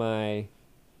make my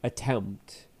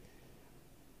attempt,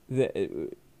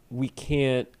 we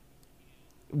can't,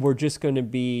 we're just going to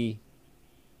be,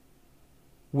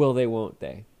 will they, won't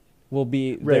they? We'll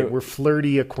be right. We're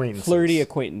flirty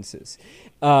acquaintances.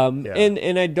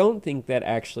 And I don't think that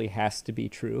actually has to be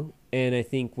true. And I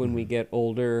think when we get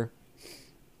older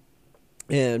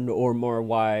or more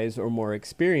wise or more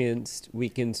experienced, we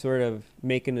can sort of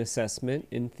make an assessment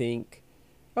and think,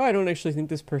 oh, I don't actually think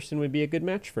this person would be a good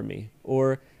match for me,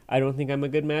 or I don't think I'm a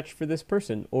good match for this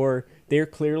person, or they're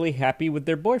clearly happy with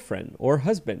their boyfriend or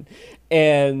husband,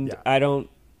 and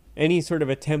any sort of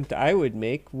attempt I would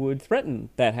make would threaten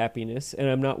that happiness, and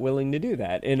I'm not willing to do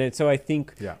that. And so I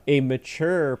think a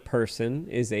mature person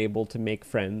is able to make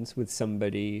friends with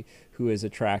somebody who is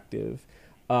attractive.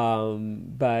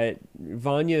 But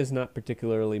Vanya is not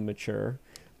particularly mature,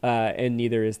 and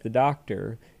neither is the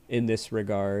doctor in this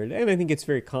regard. And I think it's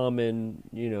very common,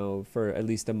 for at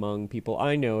least among people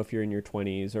I know, if you're in your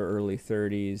 20s or early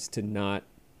 30s, to not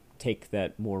take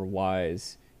that more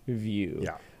wise view.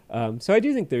 Yeah. So I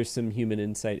do think there's some human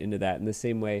insight into that in the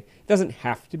same way. It doesn't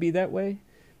have to be that way,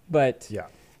 but Yeah.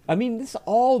 I mean, this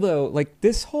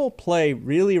whole play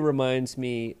really reminds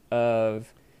me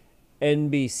of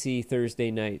NBC Thursday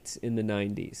nights in the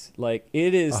 90s. Like,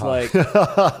 it is like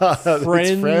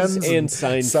Friends and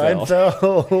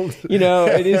Seinfeld. You know,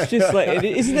 it is just like,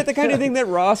 isn't that the kind of thing that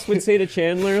Ross would say to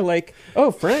Chandler? Like,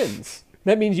 oh, Friends.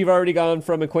 That means you've already gone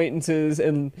from acquaintances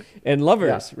and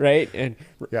lovers, right? And,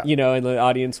 you know, and the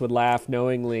audience would laugh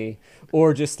knowingly.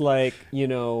 Or just like, you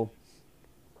know,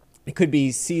 it could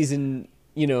be season,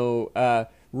 you know,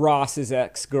 Ross's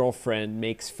ex-girlfriend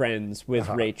makes friends with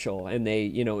Rachel, and they,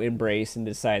 you know, embrace and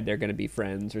decide they're going to be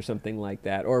friends or something like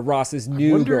that. Or Ross's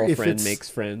new girlfriend makes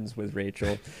friends with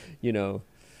Rachel, you know.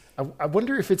 I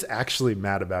wonder if it's actually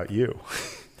Mad About You.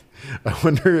 I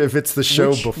wonder if it's the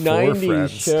show before 90s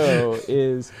Friends. Show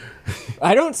is...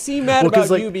 I don't see Mad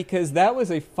About You because that was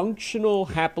a functional,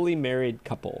 happily married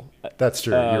couple. That's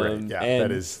true. You're right. Yeah,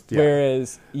 that is... Yeah.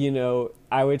 Whereas, you know,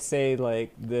 I would say,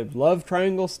 like, the love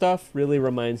triangle stuff really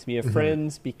reminds me of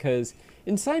Friends, because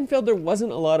in Seinfeld there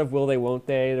wasn't a lot of will they, won't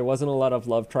they. There wasn't a lot of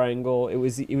love triangle. It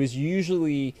was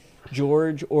usually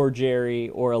George or Jerry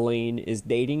or Elaine is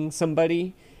dating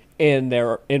somebody,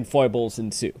 and foibles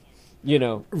ensue. You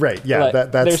know, right? Yeah,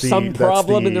 there's some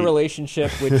problem in the relationship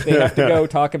which they have to go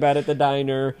talk about at the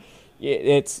diner.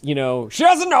 It's, you know, she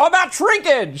doesn't know about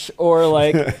shrinkage, or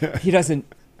like he doesn't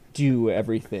do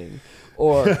everything,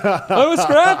 or I was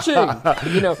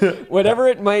scratching. You know, whatever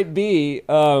it might be.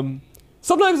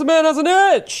 Sometimes a man has an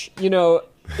itch. You know,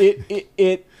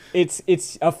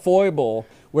 it's a foible.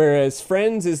 Whereas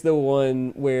Friends is the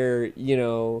one where, you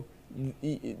know,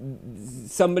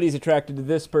 somebody's attracted to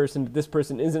this person, but this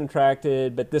person isn't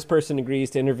attracted, but this person agrees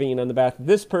to intervene on the behalf of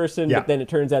this person, but then it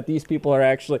turns out these people are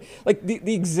actually like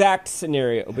the exact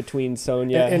scenario between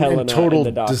Sonia, Helena, and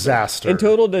the doctor. Disaster. And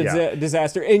total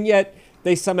disaster, and yet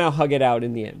they somehow hug it out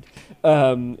in the end.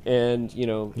 And you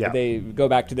know, they go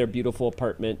back to their beautiful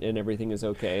apartment and everything is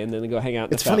okay, and then they go hang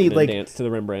out in the fountain and dance to the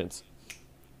Rembrandts.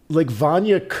 Like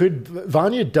Vanya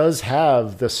does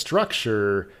have the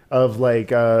structure of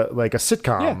like a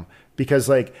sitcom, because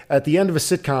like at the end of a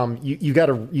sitcom you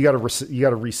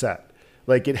gotta reset.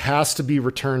 Like it has to be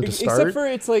returned to start. Except for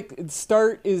it's like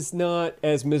start is not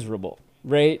as miserable,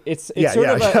 right? It's like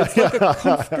a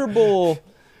comfortable,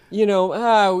 you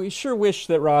know, we sure wish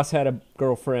that Ross had a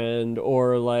girlfriend,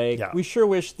 or like we sure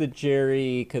wish that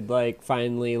Jerry could like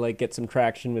finally like get some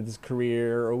traction with his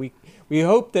career, or we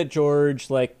hope that George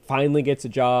like finally gets a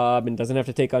job and doesn't have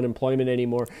to take unemployment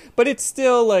anymore. But it's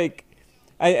still like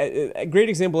a great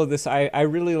example of this. I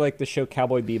really like the show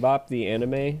Cowboy Bebop, the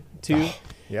anime too.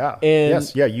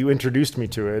 You introduced me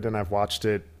to it, and I've watched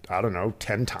it, I don't know,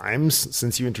 10 times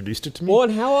since you introduced it to me. Well,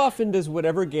 and how often does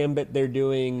whatever gambit they're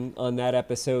doing on that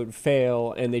episode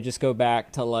fail, and they just go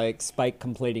back to like Spike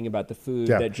complaining about the food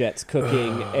that Jet's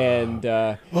cooking, and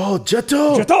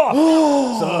Jetto,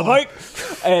 Spike,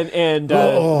 and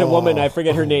the woman, I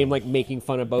forget her name, like making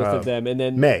fun of both of them, and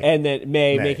then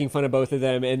May making fun of both of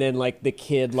them, and then like the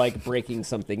kid like breaking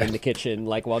something in the kitchen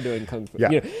like while doing kung fu. You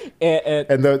know,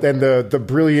 and the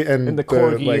brilliant and the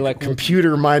corgi, like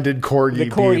computer-minded corgi. The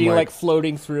corgi like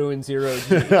floating through in zero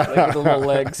G, like with the little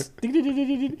legs.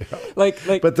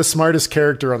 like, but the smartest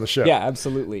character on the show. Yeah,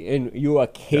 absolutely. And you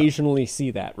occasionally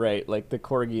see that, right? Like the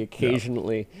corgi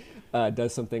occasionally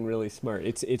does something really smart.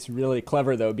 It's really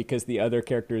clever though, because the other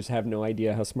characters have no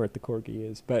idea how smart the corgi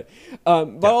is. But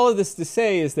all of this to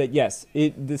say is that yes,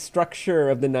 the structure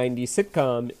of the 90s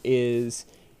sitcom is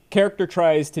character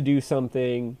tries to do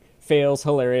something, fails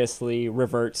hilariously,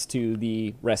 reverts to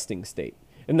the resting state.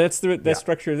 And that's the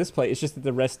structure of this play. It's just that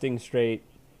the resting state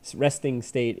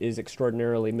is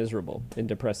extraordinarily miserable and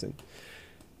depressing.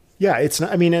 Yeah, it's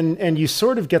not. I mean, and you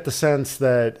sort of get the sense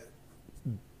that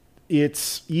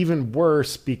it's even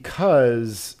worse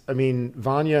because, I mean,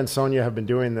 Vanya and Sonia have been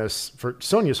doing this for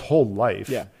Sonia's whole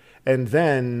life, and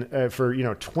then for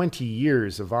 20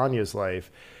 years of Vanya's life.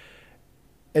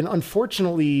 And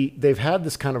unfortunately, they've had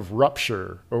this kind of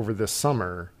rupture over this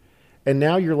summer, and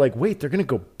now you're like, wait, they're going to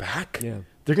go back? Yeah.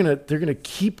 They're gonna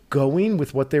keep going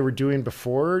with what they were doing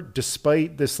before,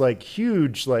 despite this like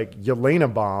huge like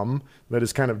Yelena bomb that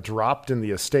is kind of dropped in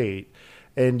the estate.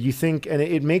 And you think, and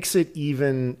it makes it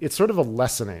even, it's sort of a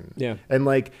lessening. Yeah. And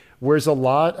like, whereas a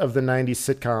lot of the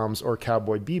 90s sitcoms or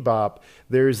Cowboy Bebop,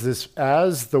 there's this,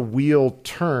 as the wheel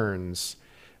turns,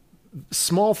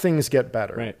 small things get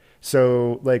better. Right.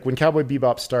 So like when Cowboy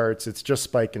Bebop starts, it's just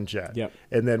Spike and Jet. Yep.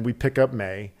 And then we pick up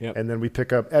May, Yep. and then we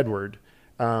pick up Edward.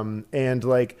 And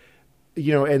like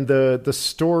and the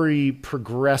story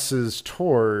progresses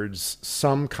towards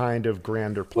some kind of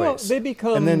grander Well, place. they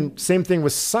become... And then same thing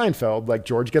with Seinfeld, like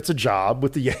George gets a job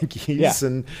with the Yankees Yeah.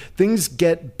 and things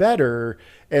get better.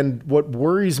 And what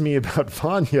worries me about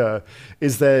Vanya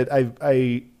is that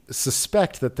I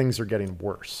suspect that things are getting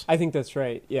worse. I think that's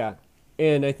right, yeah.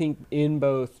 And I think in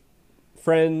both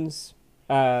Friends,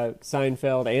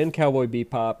 Seinfeld, and Cowboy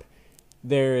Bebop,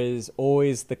 there is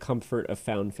always the comfort of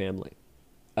found family.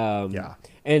 Yeah.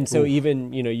 And so Oof.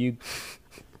 even, you...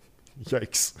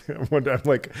 Yikes. I'm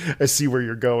like, I see where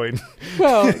you're going.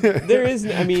 Well, there is,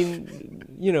 I mean,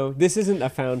 this isn't a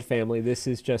found family. This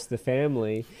is just the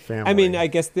family. I mean, I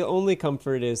guess the only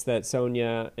comfort is that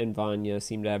Sonia and Vanya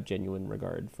seem to have genuine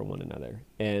regard for one another.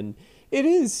 And it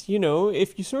is,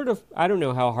 if you sort of, I don't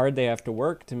know how hard they have to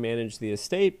work to manage the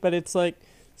estate, but it's like,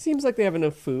 seems like they have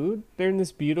enough food. They're in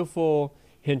this beautiful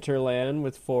hinterland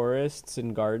with forests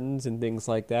and gardens and things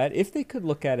like that. If they could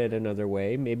look at it another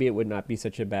way, maybe it would not be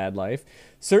such a bad life.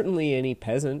 Certainly any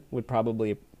peasant would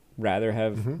probably rather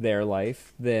have their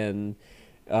life than,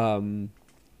 the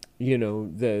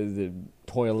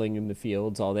toiling in the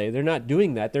fields all day. They're not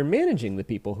doing that. They're managing the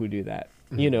people who do that,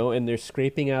 and they're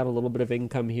scraping out a little bit of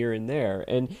income here and there.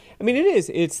 And I mean,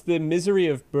 it's the misery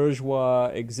of bourgeois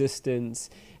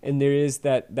existence. And there is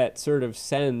that sort of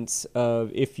sense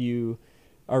of, if you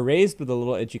are raised with a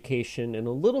little education and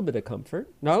a little bit of comfort,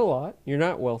 not a lot, you're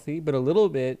not wealthy, but a little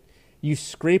bit, you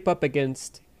scrape up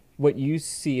against what you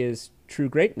see as true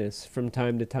greatness from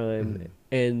time to time,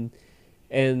 and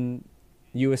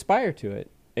you aspire to it.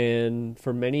 And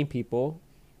for many people,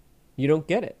 you don't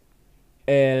get it.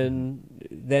 And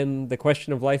then the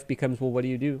question of life becomes, well, what do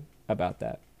you do about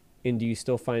that? And do you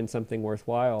still find something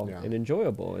worthwhile and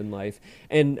enjoyable in life?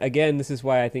 And again, this is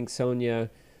why I think Sonia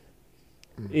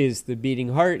is the beating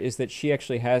heart, is that she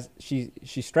actually has, she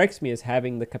strikes me as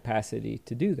having the capacity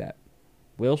to do that.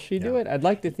 Will she do it? I'd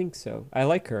like to think so. I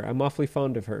like her. I'm awfully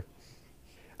fond of her.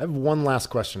 I have one last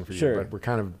question for you, Sure. but we're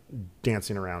kind of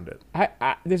dancing around it.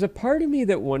 There's a part of me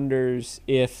that wonders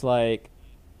if, like,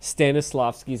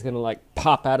 Stanislavski's going to, like,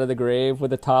 pop out of the grave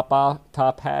with a top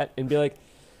hat and be like,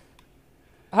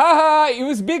 ha, it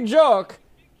was a big joke.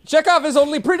 Chekhov is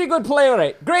only pretty good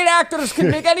playwright. Great actors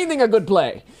can make anything a good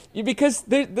play. Because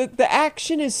the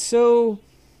action is so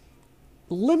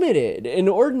limited and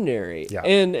ordinary. Yeah.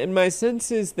 And my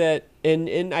sense is that,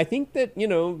 and I think that,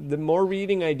 the more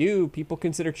reading I do, people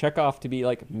consider Chekhov to be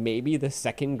like maybe the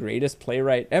second greatest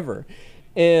playwright ever.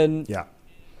 And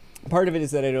part of it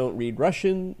is that I don't read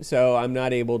Russian, so I'm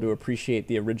not able to appreciate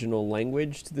the original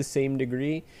language to the same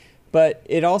degree. But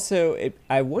it also,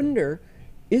 I wonder,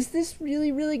 is this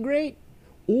really, really great?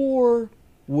 Or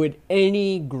can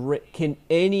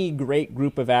any great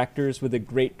group of actors with a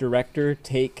great director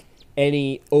take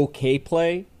any okay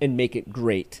play and make it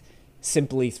great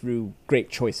simply through great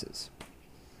choices?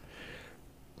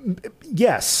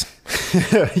 Yes.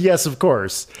 Yes, of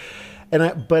course.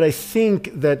 But I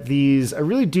think that I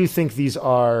really do think these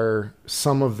are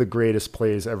some of the greatest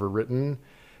plays ever written,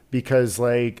 because,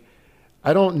 like,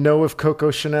 I don't know if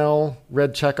Coco Chanel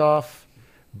read Chekhov,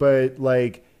 but,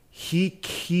 like, he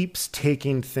keeps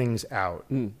taking things out.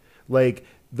 Like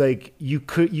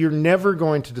you're never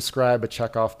going to describe a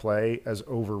Chekhov play as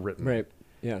overwritten. Right.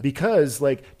 Yeah. Because,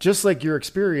 like, just like your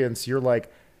experience, you're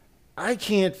like, I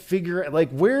can't figure out, like,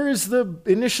 where is the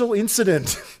initial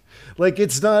incident? Like,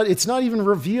 it's not even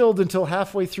revealed until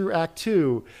halfway through Act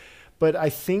 2. But I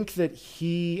think that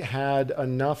he had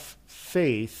enough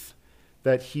faith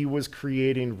that he was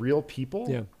creating real people.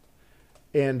 Yeah.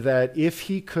 And that if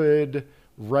he could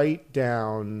write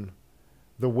down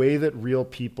the way that real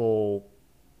people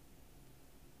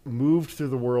moved through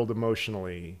the world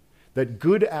emotionally, that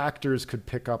good actors could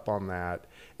pick up on that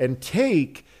and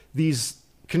take these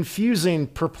confusing,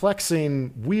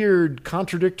 perplexing, weird,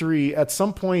 contradictory, at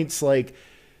some points, like,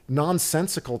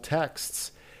 nonsensical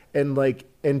texts, and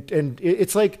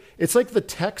it's like the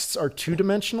texts are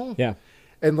two-dimensional. Yeah.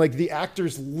 And, like, the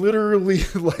actors literally,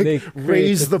 like,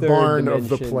 raise the barn of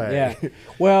the play. Yeah.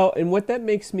 Well, and what that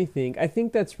makes me think, I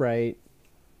think that's right.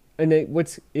 And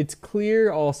it's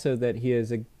clear also that he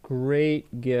has a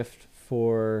great gift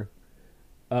for,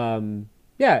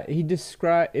 he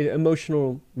described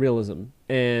emotional realism.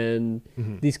 And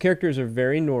these characters are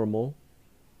very normal.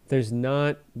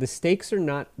 The stakes are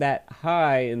not that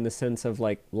high in the sense of,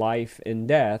 like, life and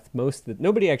death.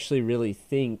 Nobody actually really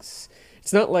thinks,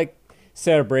 it's not like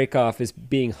Sarah Breakoff is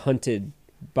being hunted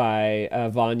by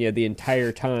Vanya the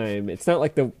entire time. It's not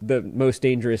like the most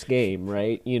dangerous game,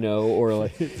 right? You know, or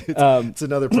like it's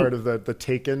another part of the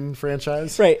Taken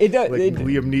franchise, right? It does. Like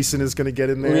Liam Neeson is going to get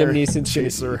in there. Liam Neeson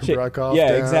Chaser Brokov,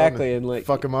 yeah, exactly, and like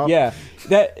fuck him up. Yeah,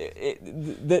 that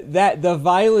the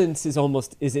violence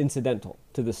is incidental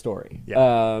to the story.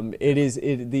 Yeah.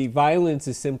 The violence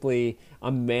is simply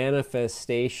a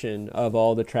manifestation of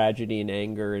all the tragedy and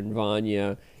anger in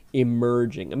Vanya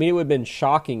emerging. I mean, it would have been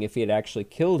shocking if he had actually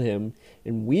killed him,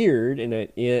 and weird,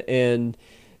 and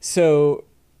so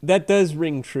that does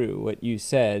ring true what you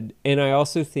said. And I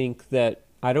also think that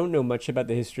I don't know much about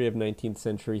the history of 19th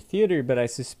century theater, but I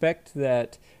suspect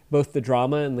that both the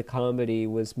drama and the comedy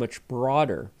was much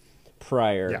broader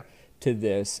prior to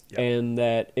this, and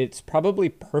that it's probably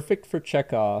perfect for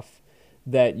Chekhov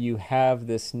that you have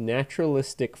this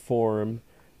naturalistic form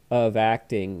of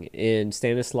acting in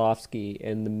Stanislavski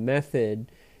and the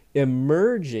method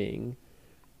emerging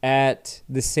at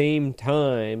the same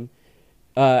time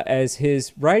as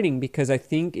his writing, because I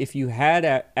think if you had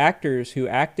actors who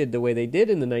acted the way they did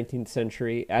in the 19th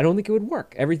century, I don't think it would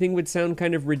work. Everything would sound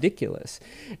kind of ridiculous.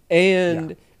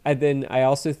 And then I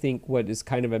also think what is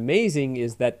kind of amazing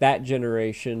is that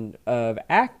generation of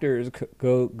actors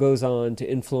goes on to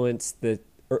influence the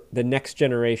next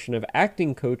generation of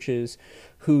acting coaches,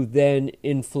 who then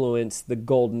influence the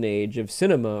golden age of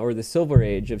cinema, or the silver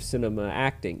age of cinema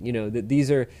acting. You know, that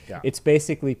these are, it's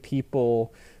basically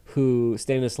people who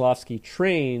Stanislavski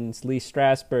trains, Lee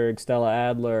Strasberg, Stella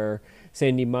Adler,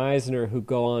 Sandy Meisner, who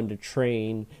go on to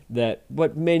train that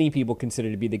what many people consider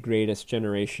to be the greatest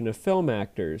generation of film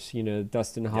actors. You know,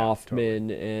 Dustin Hoffman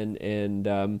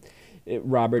and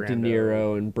Robert De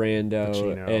Niro and Brando,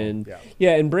 Pacino, and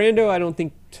and Brando I don't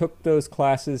think took those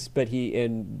classes, but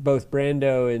both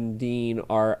Brando and Dean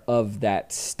are of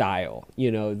that style.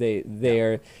 You know, they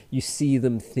are, you see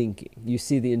them thinking, you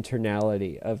see the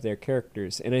internality of their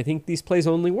characters, and I think these plays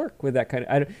only work with that kind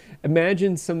of.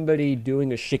 Imagine somebody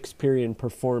doing a Shakespearean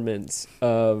performance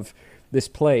of this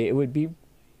play; it would be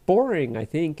boring, I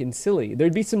think, and silly.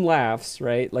 There'd be some laughs,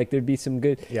 right? Like there'd be some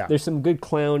good, there's some good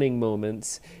clowning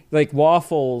moments. Like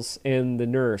Waffles and the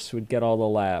nurse would get all the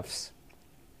laughs.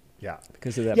 Yeah.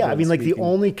 Because of that. Yeah, I mean, like the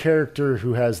only character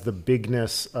who has the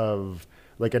bigness of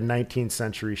like a 19th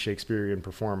century Shakespearean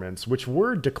performance, which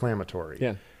were declamatory.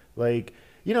 Yeah. Like,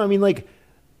 you know, I mean, like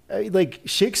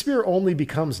Shakespeare only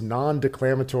becomes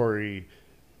non-declamatory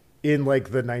in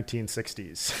like the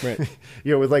 1960s, right?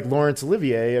 You know, with like Laurence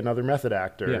Olivier, another method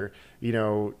actor, you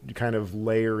know, kind of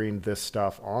layering this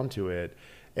stuff onto it.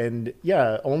 And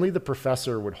only the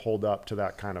professor would hold up to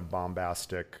that kind of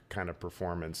bombastic kind of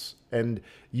performance. And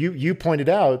you pointed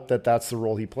out that that's the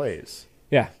role he plays.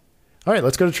 Yeah. All right,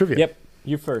 let's go to trivia. Yep.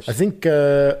 You first. I think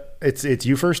it's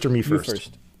you first or me first? You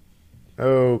first.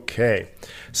 Okay.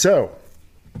 So,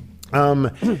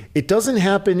 it doesn't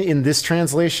happen in this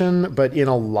translation, but in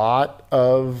a lot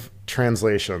of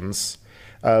translations,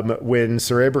 when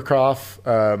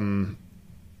Serebryakov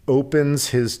opens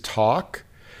his talk,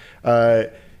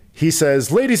 he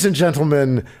says, "Ladies and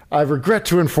gentlemen, I regret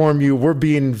to inform you we're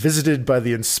being visited by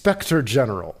the Inspector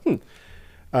General,"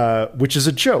 which is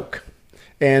a joke,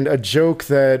 and a joke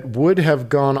that would have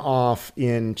gone off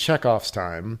in Chekhov's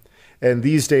time, and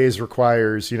these days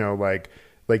requires, you know, like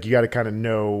you got to kind of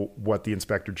know what the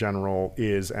Inspector General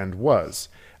is and was.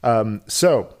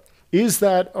 So is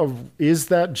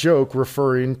that joke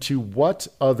referring to what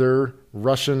other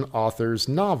Russian author's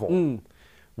novel?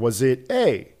 Was it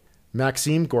A,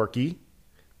 Maxim Gorky,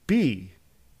 B,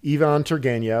 Ivan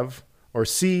Turgenev, or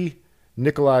C,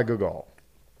 Nikolai Gogol?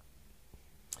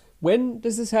 When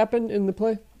does this happen in the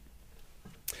play?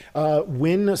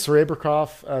 When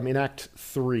Serebryakov in Act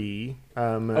 3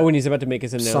 when he's about to make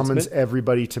his announcement, summons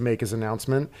everybody to make his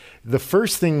announcement, the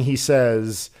first thing he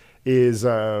says is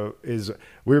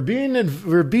we're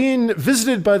being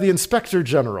visited by the Inspector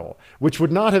General, which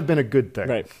would not have been a good thing.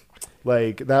 Right.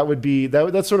 Like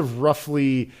that's sort of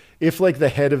roughly if like the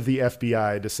head of the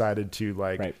FBI decided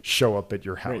to show up at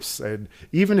your house, and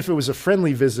even if it was a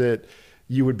friendly visit,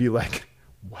 you would be like,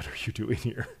 what are you doing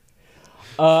here?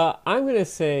 I'm going to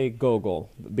say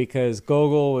Gogol, because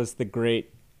Gogol was the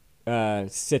great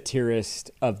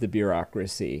satirist of the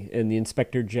bureaucracy, and the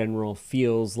Inspector General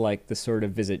feels like the sort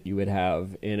of visit you would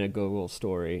have in a Gogol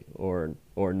story or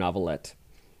novelette.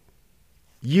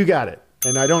 You got it.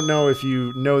 And I don't know if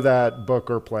you know that book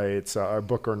or play, it's a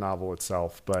book or novel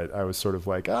itself, but I was sort of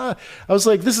like,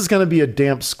 this is going to be a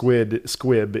damp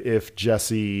squib if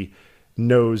Jesse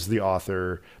knows the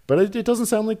author, but it doesn't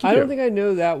sound like you I do. don't think I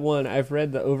know that one. I've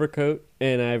read The Overcoat,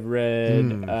 and I've read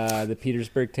the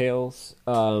Petersburg Tales.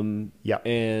 Yeah,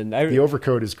 and the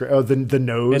Overcoat is great. Oh, the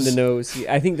nose and the nose.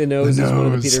 I think the nose is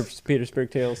one of the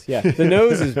Petersburg Tales. Yeah, the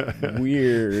nose is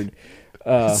weird.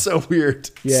 So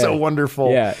weird, so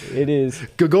wonderful. Yeah, it is.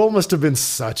 Gogol must have been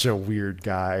such a weird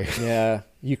guy. Yeah,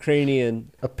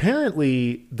 Ukrainian.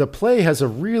 Apparently, the play has a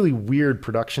really weird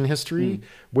production history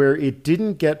where it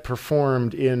didn't get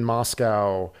performed in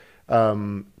Moscow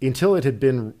until it had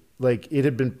been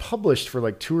published for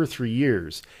like 2 or 3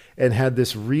 years and had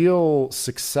this real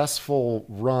successful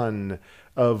run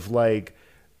of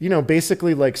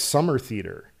basically like summer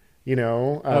theater.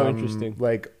 Interesting.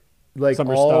 Like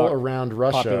Summer all stock, around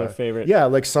Russia. popular favorite. Yeah,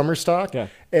 like summer stock. Yeah.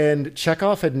 And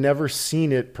Chekhov had never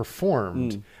seen it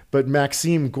performed, but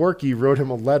Maxim Gorky wrote him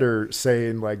a letter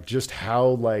saying just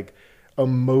how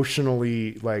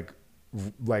emotionally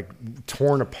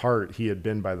torn apart he had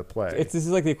been by the play. This is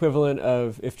like the equivalent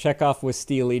of if Chekhov was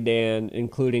Steely Dan,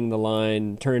 including the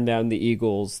line, "Turn down the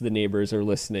Eagles, the neighbors are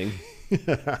listening."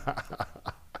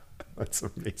 That's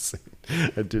amazing.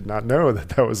 I did not know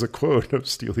that was a quote of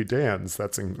Steely Dan's.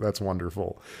 That's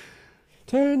wonderful.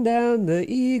 Turn down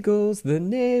the Eagles, the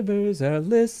neighbors are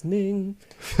listening.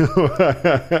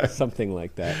 Something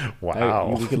like that.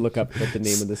 Wow. We could look up what the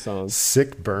name of the song.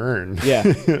 Sick burn.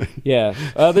 Yeah. Yeah.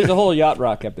 There's a whole yacht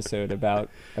rock episode about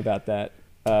that.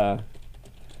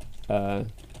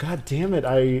 God damn it.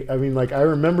 I mean, I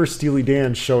remember Steely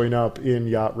Dan showing up in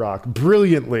Yacht Rock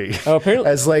brilliantly. Oh, apparently.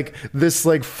 As this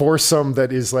foursome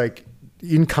that is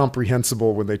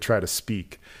incomprehensible when they try to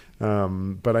speak.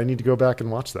 But I need to go back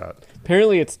and watch that.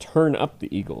 Apparently it's Turn Up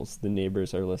the Eagles, the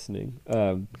neighbors are listening.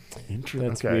 Interesting.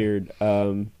 That's weird.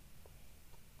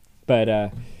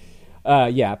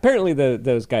 Yeah, apparently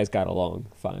those guys got along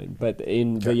fine. But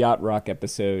in the Yacht Rock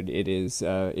episode, it is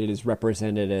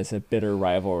represented as a bitter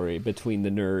rivalry between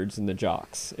the nerds and the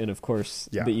jocks. And of course,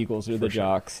 the Eagles are the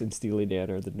jocks and Steely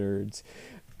Dan are the nerds.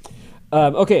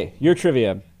 Okay, your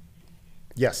trivia.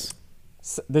 Yes.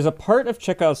 So there's a part of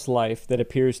Chekhov's life that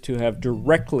appears to have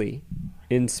directly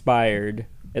inspired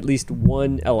at least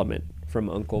one element from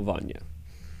Uncle Vanya.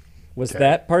 Was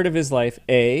that part of his life,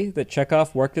 A, that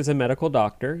Chekhov worked as a medical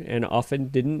doctor and often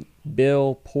didn't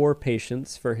bill poor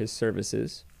patients for his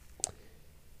services?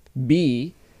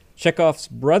 B, Chekhov's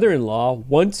brother-in-law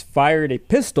once fired a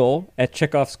pistol at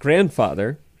Chekhov's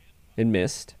grandfather and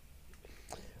missed?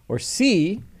 Or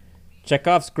C,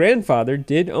 Chekhov's grandfather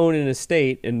did own an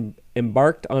estate and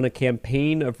embarked on a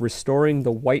campaign of restoring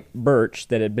the white birch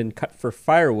that had been cut for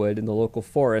firewood in the local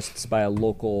forests by a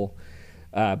local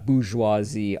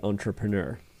bourgeoisie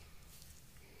entrepreneur.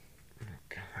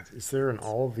 God, is there an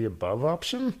all of the above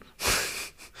option?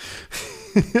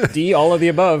 D, all of the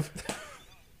above.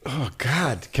 Oh,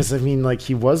 God. Because, I mean,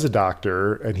 he was a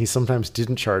doctor, and he sometimes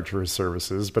didn't charge for his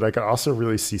services, but I could also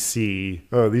really see C.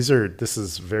 Oh, this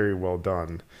is very well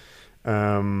done.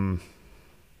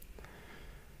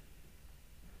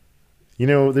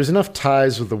 There's enough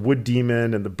ties with the wood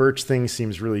demon, and the birch thing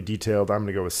seems really detailed. I'm going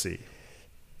to go with C.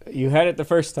 You had it the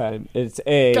first time. It's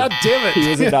A. God damn it. He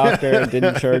was a doctor and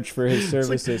didn't charge for his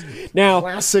services. Now,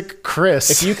 classic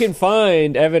Chris. If you can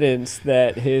find evidence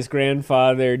that his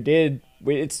grandfather did,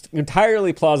 it's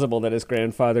entirely plausible that his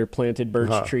grandfather planted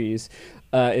birch trees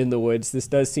in the woods. This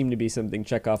does seem to be something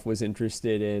Chekhov was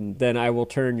interested in. Then I will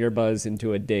turn your buzz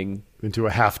into a ding. Into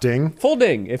a half ding? Full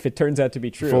ding, if it turns out to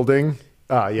be true. Full ding?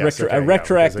 Yes, a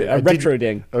retro ding. A retro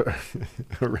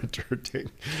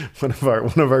ding. One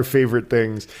of our favorite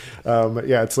things.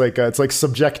 It's like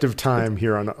subjective time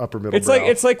here on Upper Middlebrow.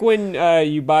 It's like when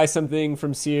you buy something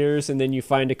from Sears and then you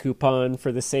find a coupon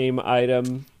for the same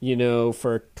item,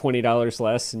 for $20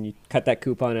 less, and you cut that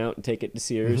coupon out and take it to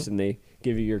Sears, and they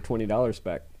give you your $20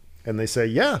 back. And they say,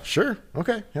 "Yeah, sure,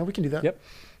 okay, yeah, we can do that." Yep.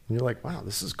 And you're like, "Wow,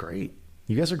 this is great.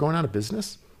 You guys are going out of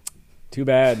business." Too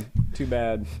bad.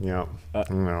 Yeah.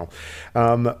 No.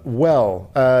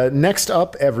 Next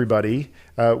up, everybody,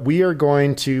 we are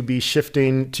going to be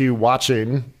shifting to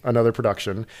watching another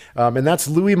production, and that's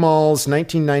Louis Malle's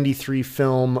 1993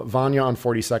 film Vanya on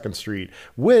 42nd Street,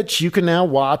 which you can now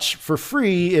watch for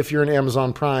free if you're an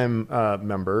Amazon Prime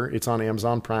member. It's on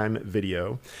Amazon Prime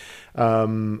Video.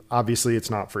 Obviously, it's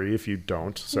not free if you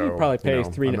don't. So you probably pay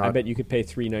I bet you could pay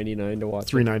 $3.99 to watch.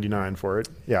 $3.99 for it.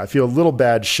 Yeah, I feel a little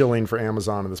bad shilling for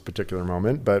Amazon in this particular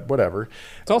moment, but whatever.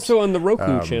 It's also on the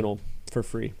Roku channel for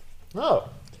free. Oh,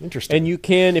 interesting. And you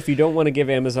can, if you don't want to give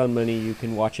Amazon money, you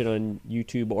can watch it on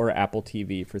YouTube or Apple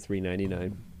TV for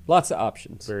 $3.99. Lots of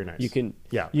options. Very nice. You can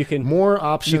more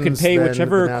options. You can pay than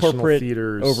whichever the National corporate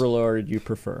Theaters. overlord you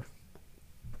prefer.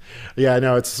 Yeah,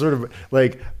 no, it's sort of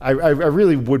like I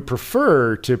really would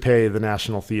prefer to pay the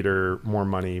National Theater more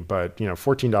money, but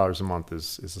 $14 a month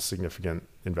is a significant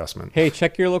investment. Hey,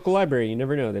 check your local library. You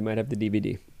never know. They might have the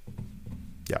DVD.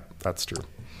 Yeah, that's true.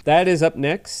 That is up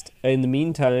next. In the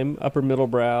meantime, Upper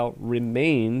Middlebrow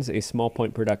remains a Small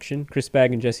Point production. Chris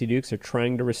Bagg and Jesse Dukes are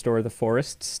trying to restore the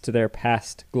forests to their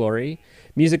past glory.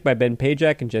 Music by Ben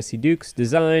Pajak and Jesse Dukes.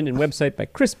 Design and website by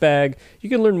Chris Bagg. You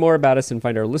can learn more about us and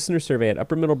find our listener survey at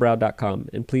uppermiddlebrow.com.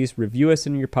 And please review us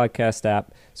in your podcast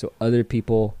app so other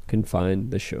people can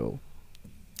find the show.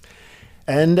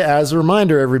 And as a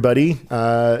reminder, everybody,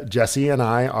 Jesse and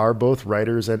I are both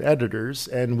writers and editors,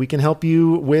 and we can help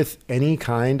you with any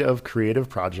kind of creative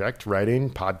project,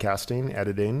 writing, podcasting,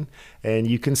 editing. And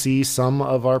you can see some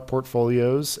of our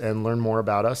portfolios and learn more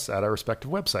about us at our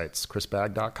respective websites,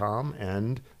 chrisbagg.com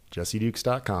and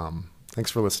jessedukes.com.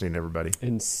 Thanks for listening, everybody.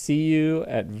 And see you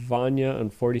at Vanya on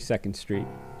 42nd Street.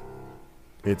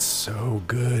 It's so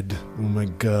good. Oh, my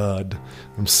God.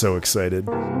 I'm so excited.